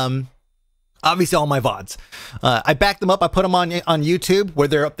obviously all my VODs. I backed them up. I put them on YouTube where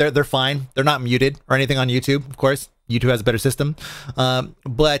they're up there. They're fine. They're not muted or anything on YouTube, of course. YouTube has a better system,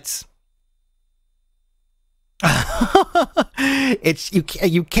 but it's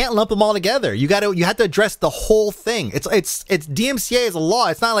you can't lump them all together. You have to address the whole thing. It's DMCA is a law.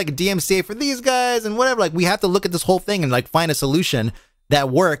 It's not like a DMCA for these guys and whatever. Like, we have to look at this whole thing and like find a solution that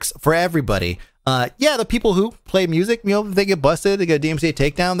works for everybody. Yeah, the people who play music, you know, they get busted, they get a DMCA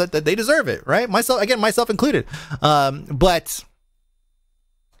takedown, that they deserve it, right? Myself included. But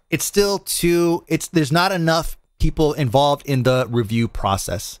it's still there's not enough people involved in the review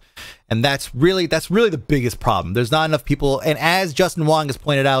process. And that's really the biggest problem. There's not enough people. And as Justin Wong has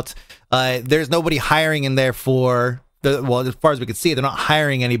pointed out, there's nobody hiring in there for well, as far as we can see, they're not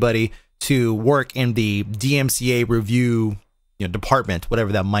hiring anybody to work in the DMCA review department,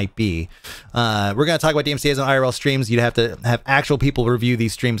 whatever that might be. We're going to talk about DMCAs on IRL streams. You'd have to have actual people review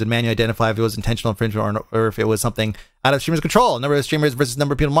these streams and manually identify if it was intentional infringement or if it was something out of streamers' control. Number of streamers versus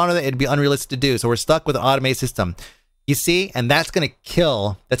number of people monitor it, it'd be unrealistic to do. So we're stuck with an automated system. You see, and that's going to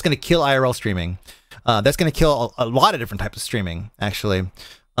kill IRL streaming. That's going to kill a lot of different types of streaming, actually,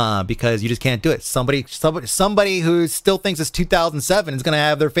 because you just can't do it. Somebody who still thinks it's 2007 is going to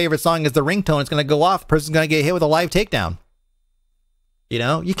have their favorite song as the ringtone. It's going to go off. The person's going to get hit with a live takedown.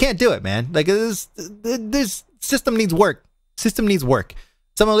 You can't do it, man. Like this system needs work. System needs work.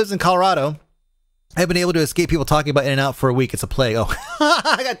 Someone who lives in Colorado. I've been able to escape people talking about In-N-Out for a week. It's a plague. Oh,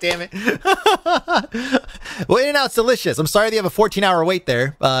 God damn it. Well, In-N-Out's delicious. I'm sorry they have a 14-hour wait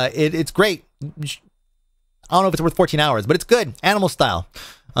there. It's great. I don't know if it's worth 14 hours, but it's good. Animal style.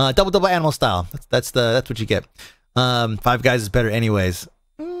 Double animal style. That's what you get. Five Guys is better anyways.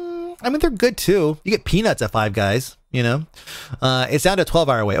 I mean, they're good too. You get peanuts at Five Guys, It's down to a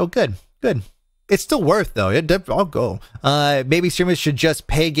 12-hour wait. Oh, good. It's still worth, though. I'll go. Maybe streamers should just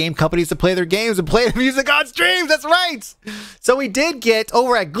pay game companies to play their games and play the music on streams. That's right. So we did get,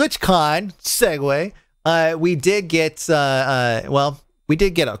 over at GlitchCon, segue, we did get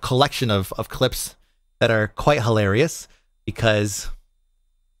a collection of clips that are quite hilarious because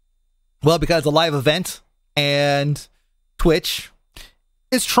a live event and Twitch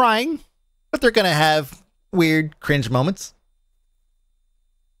is trying, but they're going to have weird cringe moments.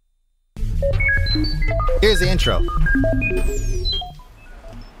 Here's the intro.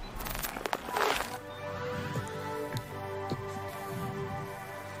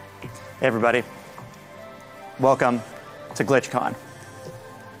 Hey everybody, welcome to GlitchCon.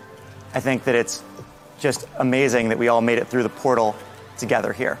 I think that it's just amazing that we all made it through the portal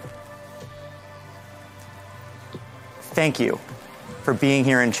together here. Thank you for being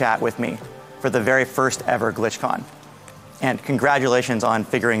here in chat with me for the very first ever GlitchCon. And congratulations on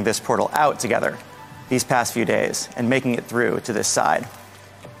figuring this portal out together these past few days and making it through to this side.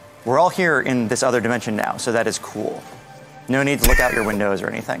 We're all here in this other dimension now, so that is cool. No need to look out your windows or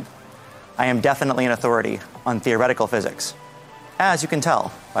anything. I am definitely an authority on theoretical physics, as you can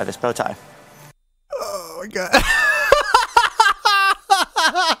tell by this bow tie. Oh my God.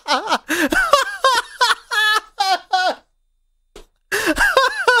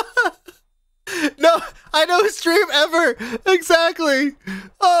 No, I know stream ever. Exactly.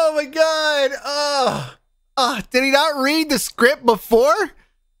 Oh my God. Did he not read the script before?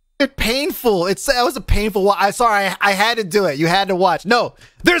 It's painful. That was a painful watch. I'm sorry. I had to do it. You had to watch. No,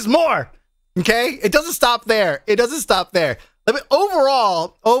 there's more. Okay. It doesn't stop there.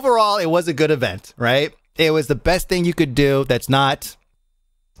 Overall, it was a good event, right? It was the best thing you could do. That's not,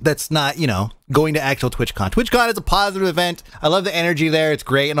 going to actual TwitchCon. TwitchCon is a positive event. I love the energy there. It's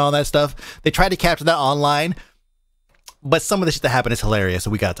great and all that stuff. They tried to capture that online, but some of the shit that happened is hilarious, so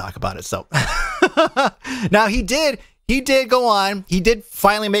we got to talk about it. So now he did go on. He did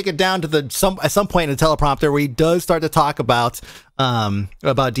finally make it down to at some point in the teleprompter where he does start to talk about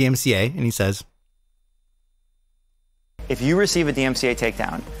DMCA, and he says, if you receive a DMCA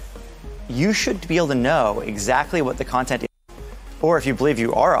takedown, you should be able to know exactly what the content is. Or if you believe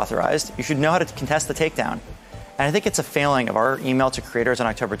you are authorized, you should know how to contest the takedown. And I think it's a failing of our email to creators on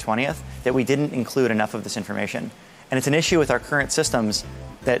October 20th that we didn't include enough of this information. And it's an issue with our current systems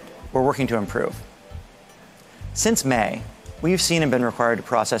that we're working to improve. Since May, we've seen and been required to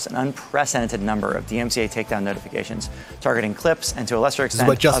process an unprecedented number of DMCA takedown notifications targeting clips and to a lesser extent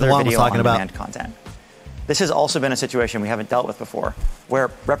other video on demand content. This has also been a situation we haven't dealt with before, where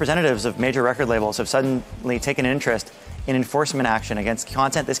representatives of major record labels have suddenly taken an interest in enforcement action against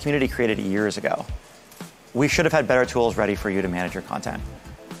content this community created years ago. We should have had better tools ready for you to manage your content,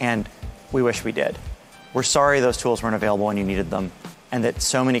 and we wish we did. We're sorry those tools weren't available when you needed them, and that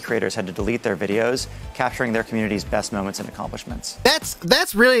so many creators had to delete their videos, capturing their community's best moments and accomplishments. That's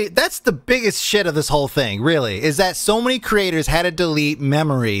the biggest shit of this whole thing, really, is that so many creators had to delete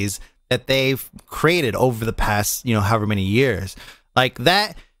memories that they've created over the past, however many years. Like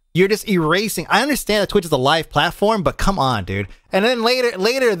that, you're just erasing. I understand that Twitch is a live platform, but come on, dude. And then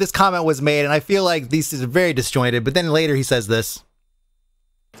later this comment was made, and I feel like this is very disjointed, but then later he says this.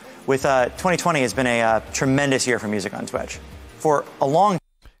 With 2020 has been a tremendous year for music on Twitch. For a long...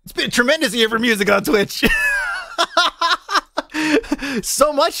 It's been a tremendous year for music on Twitch.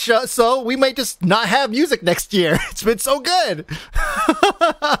 So much so we might just not have music next year. It's been so good.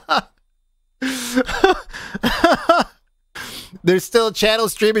 There's still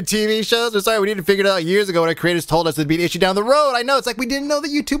channels streaming TV shows. We're sorry, we didn't figure it out years ago when our creators told us it'd be an issue down the road. I know, it's like we didn't know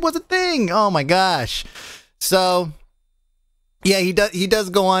that YouTube was a thing. Oh my gosh. So yeah, he does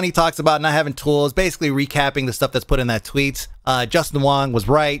go on. He talks about not having tools, basically recapping the stuff that's put in that tweet. Justin Wong was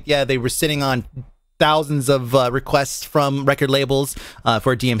right. Yeah, they were sitting on thousands of requests from record labels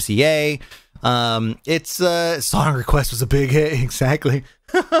for DMCA. It's song request was a big hit. Exactly.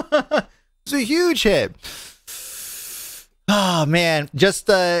 It's a huge hit. Oh man, just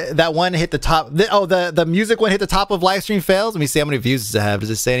that one hit the top. The music one hit the top of live stream fails. Let me see how many views does it have.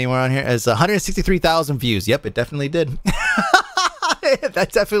 Does it say anywhere on here? It's 163,000 views. Yep, it definitely did.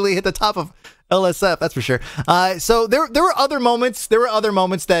 That definitely hit the top of LSF. That's for sure. So there were other moments. There were other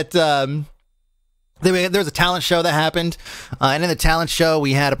moments that there was a talent show that happened, and in the talent show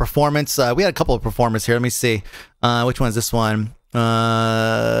we had a performance. We had a couple of performances here. Let me see. Which one is this one?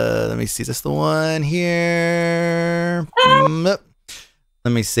 Let me see. Is this the one here? Let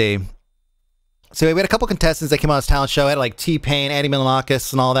me see. So we had a couple contestants that came on this talent show. I had like T-Pain, Andy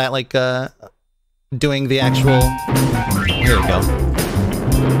Milonakis, and all that, like doing the actual. Here we go.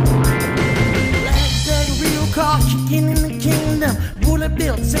 In the kingdom, bullet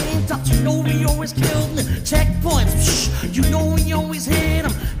built, same touch, you know we always killed them. Checkpoints, you know we always hit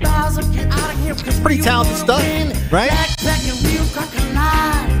them. Bowser, get out of here, cause pretty talented stuff, right? Backpacking, real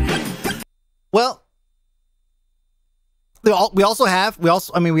crocodile. Well, we also have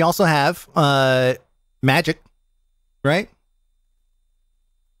magic, right?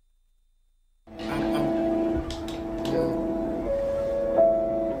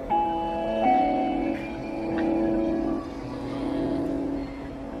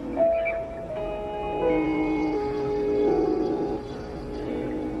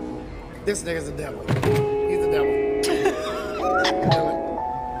 This nigga's the devil. He's the devil.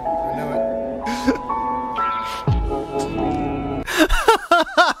 I knew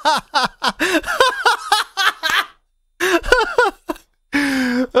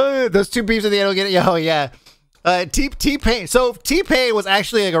it. Those two beefs at the end will get it. Oh yeah. T-Pain. So T-Pain was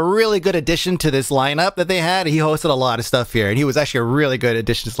actually like a really good addition to this lineup that they had. He hosted a lot of stuff here, and he was actually a really good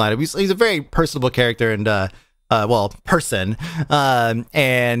addition to this lineup. He's a very personable character and person. So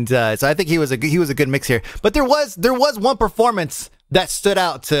I think he was a good mix here. But there was one performance that stood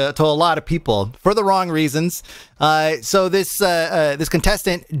out to a lot of people for the wrong reasons. So this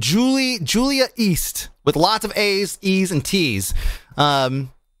contestant, Julia East, with lots of A's, E's, and T's,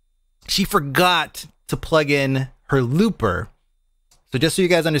 she forgot to plug in her looper. So just so you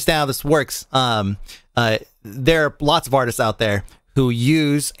guys understand how this works, there are lots of artists out there who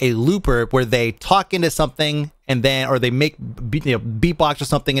use a looper where they talk into something and then, or they make beatbox or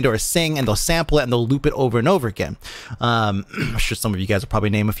something into or sing, and they'll sample it and they'll loop it over and over again. I'm sure some of you guys will probably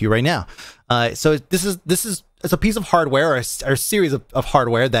name a few right now. So this is it's a piece of hardware or a series of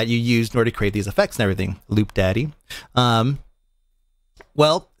hardware that you use in order to create these effects and everything. Loop Daddy.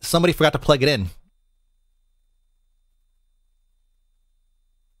 Well, somebody forgot to plug it in.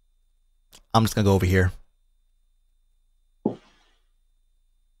 I'm just gonna go over here.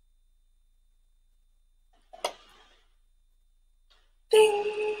 Ding,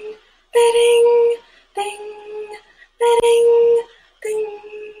 ding, ding, ding, ding,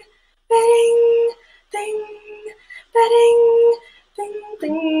 ding, ding, ding,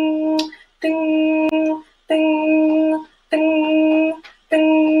 ding, ding, ding, ding,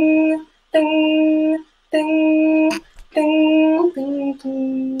 ding, ding, ding,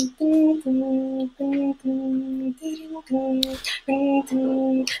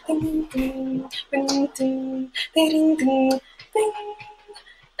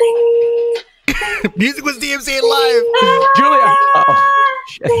 Music was DMCA live. Julia. Oh,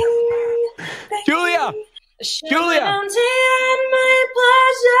 shit. Julia. Julia.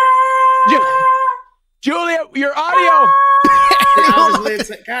 Julia, your audio.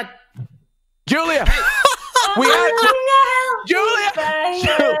 God. Julia. We had Julia.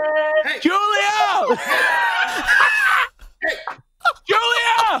 Hey. Julia. Hey.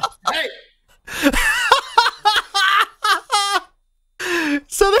 Julia. Hey.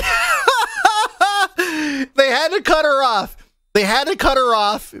 So they had to cut her off. They had to cut her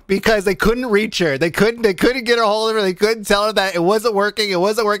off because they couldn't reach her. They couldn't get a hold of her. They couldn't tell her that it wasn't working. It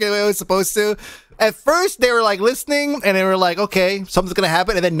wasn't working the way it was supposed to. At first, they were like listening and they were like, okay, something's going to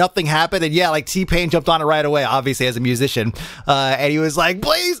happen. And then nothing happened. And yeah, like T-Pain jumped on it right away, obviously, as a musician. And he was like,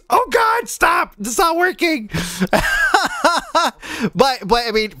 please, oh God, stop. It's not working. But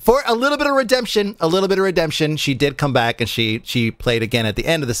I mean, for a little bit of redemption, she did come back and she played again at the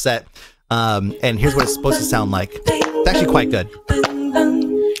end of the set. And here's what it's supposed to sound like. It's actually quite good.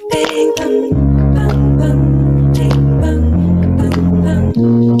 bing bong, bong bong, bing bong, bong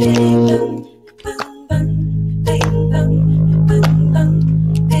bong, bing bong, bong bong, bing bong, bong bong,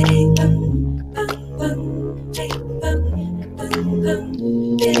 bing bong, bong bong, bing bong, bong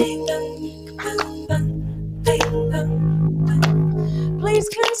bong, bing bong, bong bong, bing bong. Please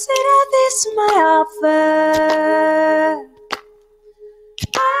consider this my offer.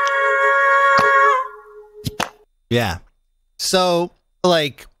 Yeah. So,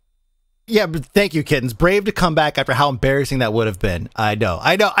 like, yeah, but thank you, kittens. Brave to come back after how embarrassing that would have been. I know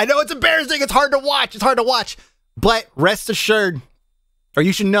it's embarrassing. It's hard to watch. But rest assured, or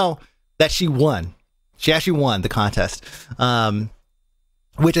you should know that she won. She actually won the contest.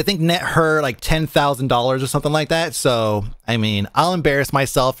 Which I think net her like $10,000 or something like that. So, I mean, I'll embarrass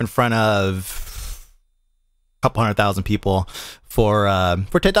myself in front of a couple 100,000 people for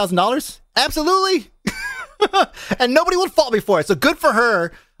 $10,000. Absolutely. And nobody would fault me for it. So good for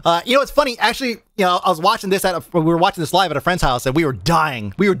her. You know, it's funny. Actually, you know, I was watching this we were watching this live at a friend's house, and we were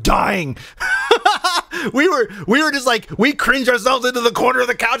dying. We were just like, we cringed ourselves into the corner of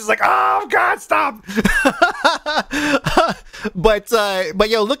the couch. It's like, oh God, stop. But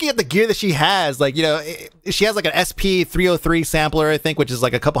yo, looking at the gear that she has, like, you know, she has like an SP303 sampler, I think, which is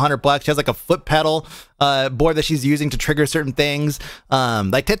like a couple $100. She has like a foot pedal board that she's using to trigger certain things.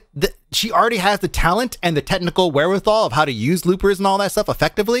 She already has the talent and the technical wherewithal of how to use loopers and all that stuff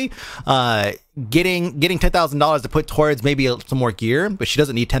effectively. Getting $10,000 to put towards maybe some more gear, but she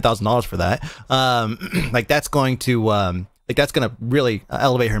doesn't need $10,000 for that. Like that's going to really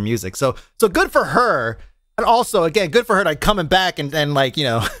elevate her music. So good for her. And also, again, good for her, like, coming back and like, you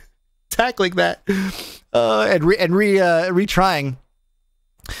know, tackling that and retrying.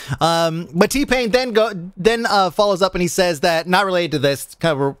 But T-Pain then follows up and he says that, not related to this,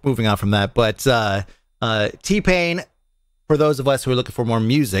 kind of, we're moving on from that, but T-Pain, for those of us who are looking for more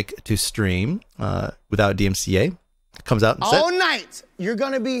music to stream without DMCA, comes out and says, all night, you're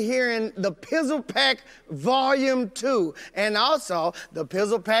going to be hearing the Pizzle Pack Volume 2. And also, the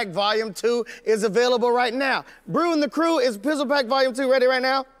Pizzle Pack Volume 2 is available right now. Brew and the crew, is Pizzle Pack Volume 2 ready right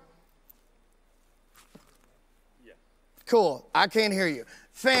now? Yeah. Cool. I can't hear you.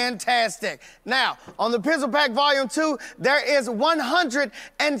 Fantastic. Now, on the Pizzle Pack Volume 2, there is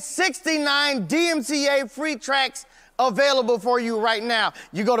 169 DMCA free tracks available for you right now.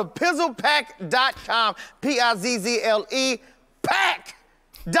 You go to pizzlepack.com, Pizzle,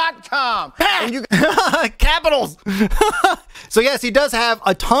 pack.com. And you capitals. So yes, he does have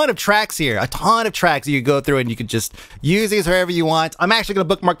a ton of tracks here, a ton of tracks you can go through, and you can just use these wherever you want. I'm actually going to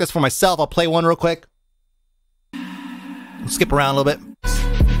bookmark this for myself. I'll play one real quick. Skip around a little bit.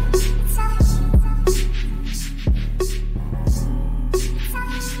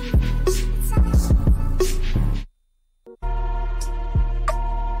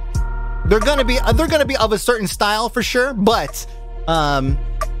 They're gonna be of a certain style for sure, but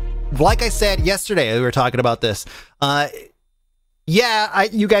like I said yesterday, we were talking about this. Yeah,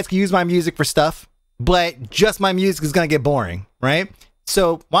 you guys can use my music for stuff, but just my music is gonna get boring, right?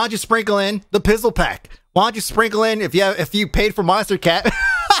 So why don't you sprinkle in the Pizzle Pack? Why don't you sprinkle in, if you paid for Monstercat,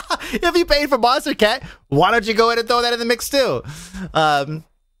 if you paid for Monstercat, why don't you go ahead and throw that in the mix too?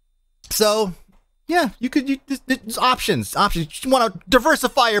 So yeah, there's options. You want to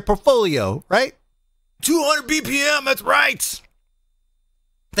diversify your portfolio, right? 200 BPM, that's right.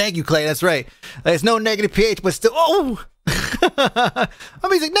 Thank you, Clay, that's right. There's no negative pH, but still, oh! My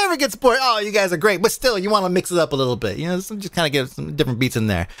music never gets boring. Oh, you guys are great, but still, you want to mix it up a little bit. You know, just kind of get some different beats in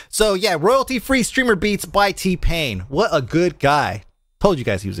there. So yeah, royalty-free streamer beats by T-Pain. What a good guy. Told you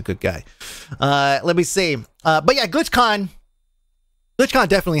guys he was a good guy. Let me see. But yeah, GlitchCon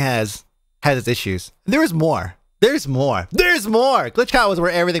definitely has its issues. There's more. GlitchCon was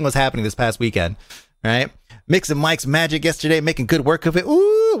where everything was happening this past weekend, right? Mixing Mike's magic yesterday, making good work of it.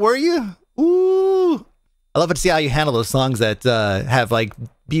 Ooh, were you? Ooh. I love it to see how you handle those songs that have like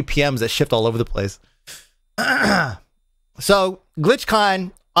BPMs that shift all over the place. So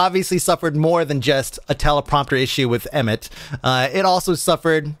GlitchCon obviously suffered more than just a teleprompter issue with Emmett. It also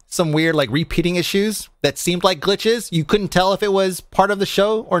suffered some weird like repeating issues that seemed like glitches. You couldn't tell if it was part of the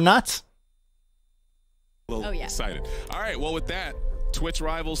show or not. Oh, yeah. Excited. All right, well, with that, Twitch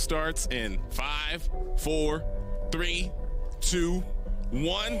Rivals starts in 5, 4, 3, 2,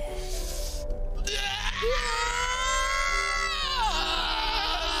 1.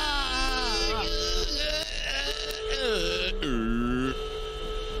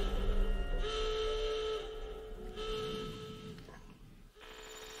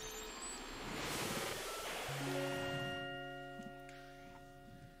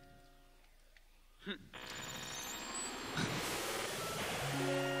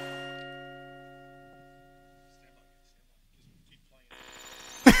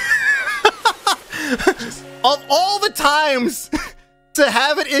 of all the times to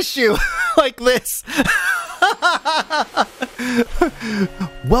have an issue like this.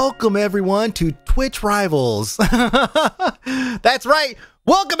 Welcome everyone to Twitch Rivals. That's right.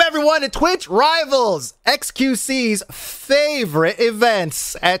 Welcome everyone to Twitch Rivals, XQC's favorite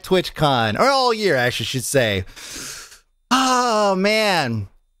events at TwitchCon, or all year, I should say. Oh man.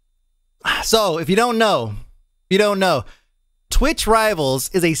 So if you don't know, Twitch Rivals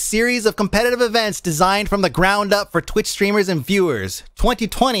is a series of competitive events designed from the ground up for Twitch streamers and viewers.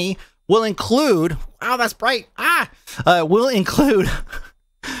 2020 will include, wow, that's bright, will include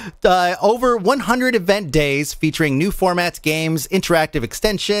over 100 event days featuring new formats, games, interactive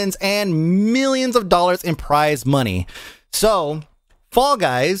extensions, and millions of dollars in prize money. So, Fall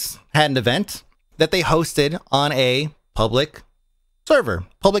Guys had an event that they hosted on a public server,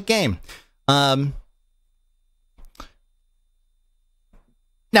 public game.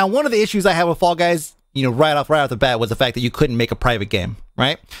 Now, one of the issues I had with Fall Guys, right off the bat, was the fact that you couldn't make a private game,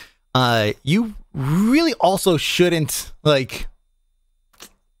 right? You really also shouldn't, make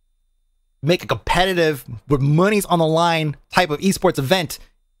a competitive, with money's on the line type of esports event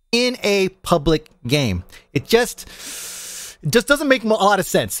in a public game. It just doesn't make a lot of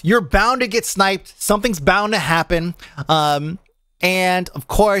sense. You're bound to get sniped. Something's bound to happen. And, of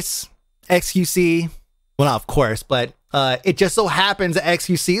course, XQC, well, not of course, but it just so happens that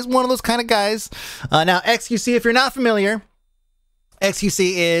XQC is one of those kind of guys. Now, XQC, if you're not familiar,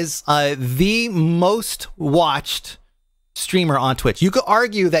 XQC is the most watched streamer on Twitch. You could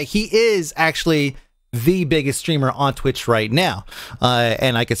argue that he is actually the biggest streamer on Twitch right now.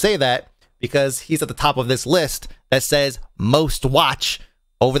 And I could say that because he's at the top of this list that says most watch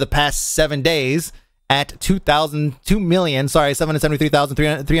over the past 7 days at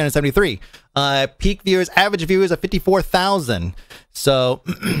 773,373. Peak viewers, average viewers of 54,000. So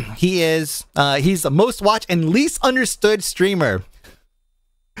he's the most watched and least understood streamer.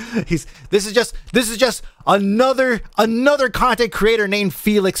 This is just another content creator named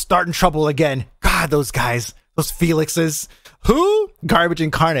Felix starting trouble again. God, those guys, those Felixes. Who? Garbage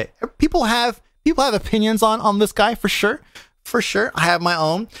incarnate. People have opinions on this guy for sure. I have my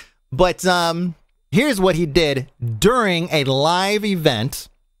own. But here's what he did during a live event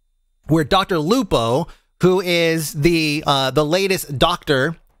where Dr. Lupo, who is the latest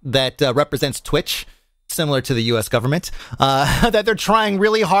doctor that represents Twitch, similar to the U.S. government, that they're trying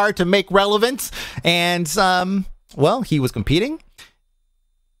really hard to make relevant, and well, he was competing,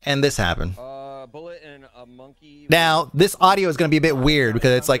 and this happened. Bullet and a monkey. Now, this audio is going to be a bit weird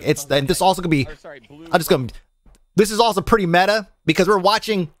because and this also could be. This is also pretty meta because we're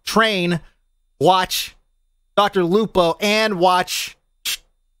watching Train watch Dr. Lupo and watch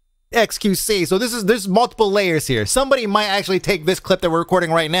XQC. So there's multiple layers here. Somebody might actually take this clip that we're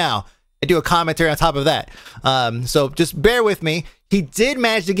recording right now and do a commentary on top of that. So just bear with me. He did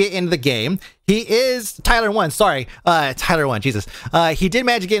manage to get into the game. He is Tyler 1. Sorry, Tyler 1. Jesus. He did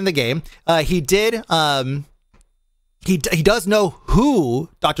manage to get in the game. He did. He does know who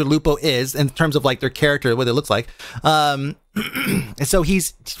Dr. Lupo is in terms of their character, what it looks like. And so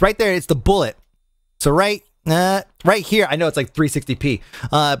he's right there. It's the bullet. So right here, I know it's 360p,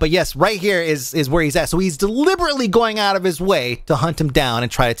 but yes, right here is where he's at. So he's deliberately going out of his way to hunt him down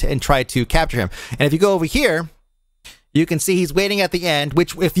and try to capture him. And if you go over here, you can see he's waiting at the end.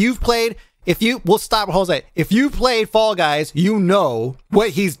 Which, if you've played Fall Guys, you know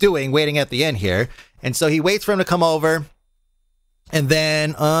what he's doing, waiting at the end here. And so he waits for him to come over, and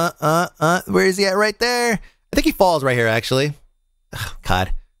then where is he at? Right there. I think he falls right here, actually. Oh,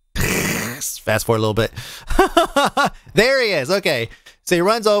 God. Fast forward a little bit. There he is. Okay. So he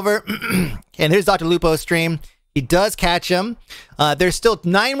runs over, and here's Dr. Lupo's stream. He does catch him. There's still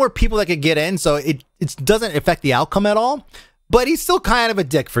 9 more people that could get in, so it doesn't affect the outcome at all. But he's still kind of a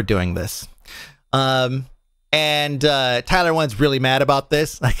dick for doing this. And Tyler 1's really mad about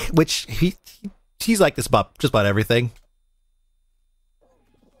this, which he's like this about just about everything.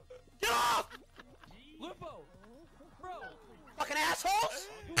 Get off! Lupo! Bro! Fucking assholes!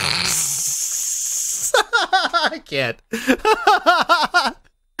 I can't.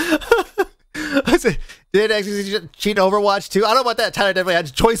 I said, did XQC cheat Overwatch 2? I don't know about that. Tyler definitely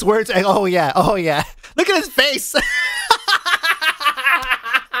had choice words. Oh yeah. Look at his face.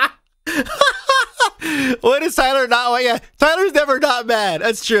 What is Tyler not? Oh yeah, Tyler's never not mad.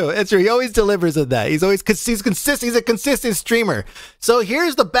 That's true. He always delivers on that. He's consistent. He's a consistent streamer. So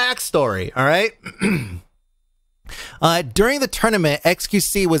here's the backstory. All right.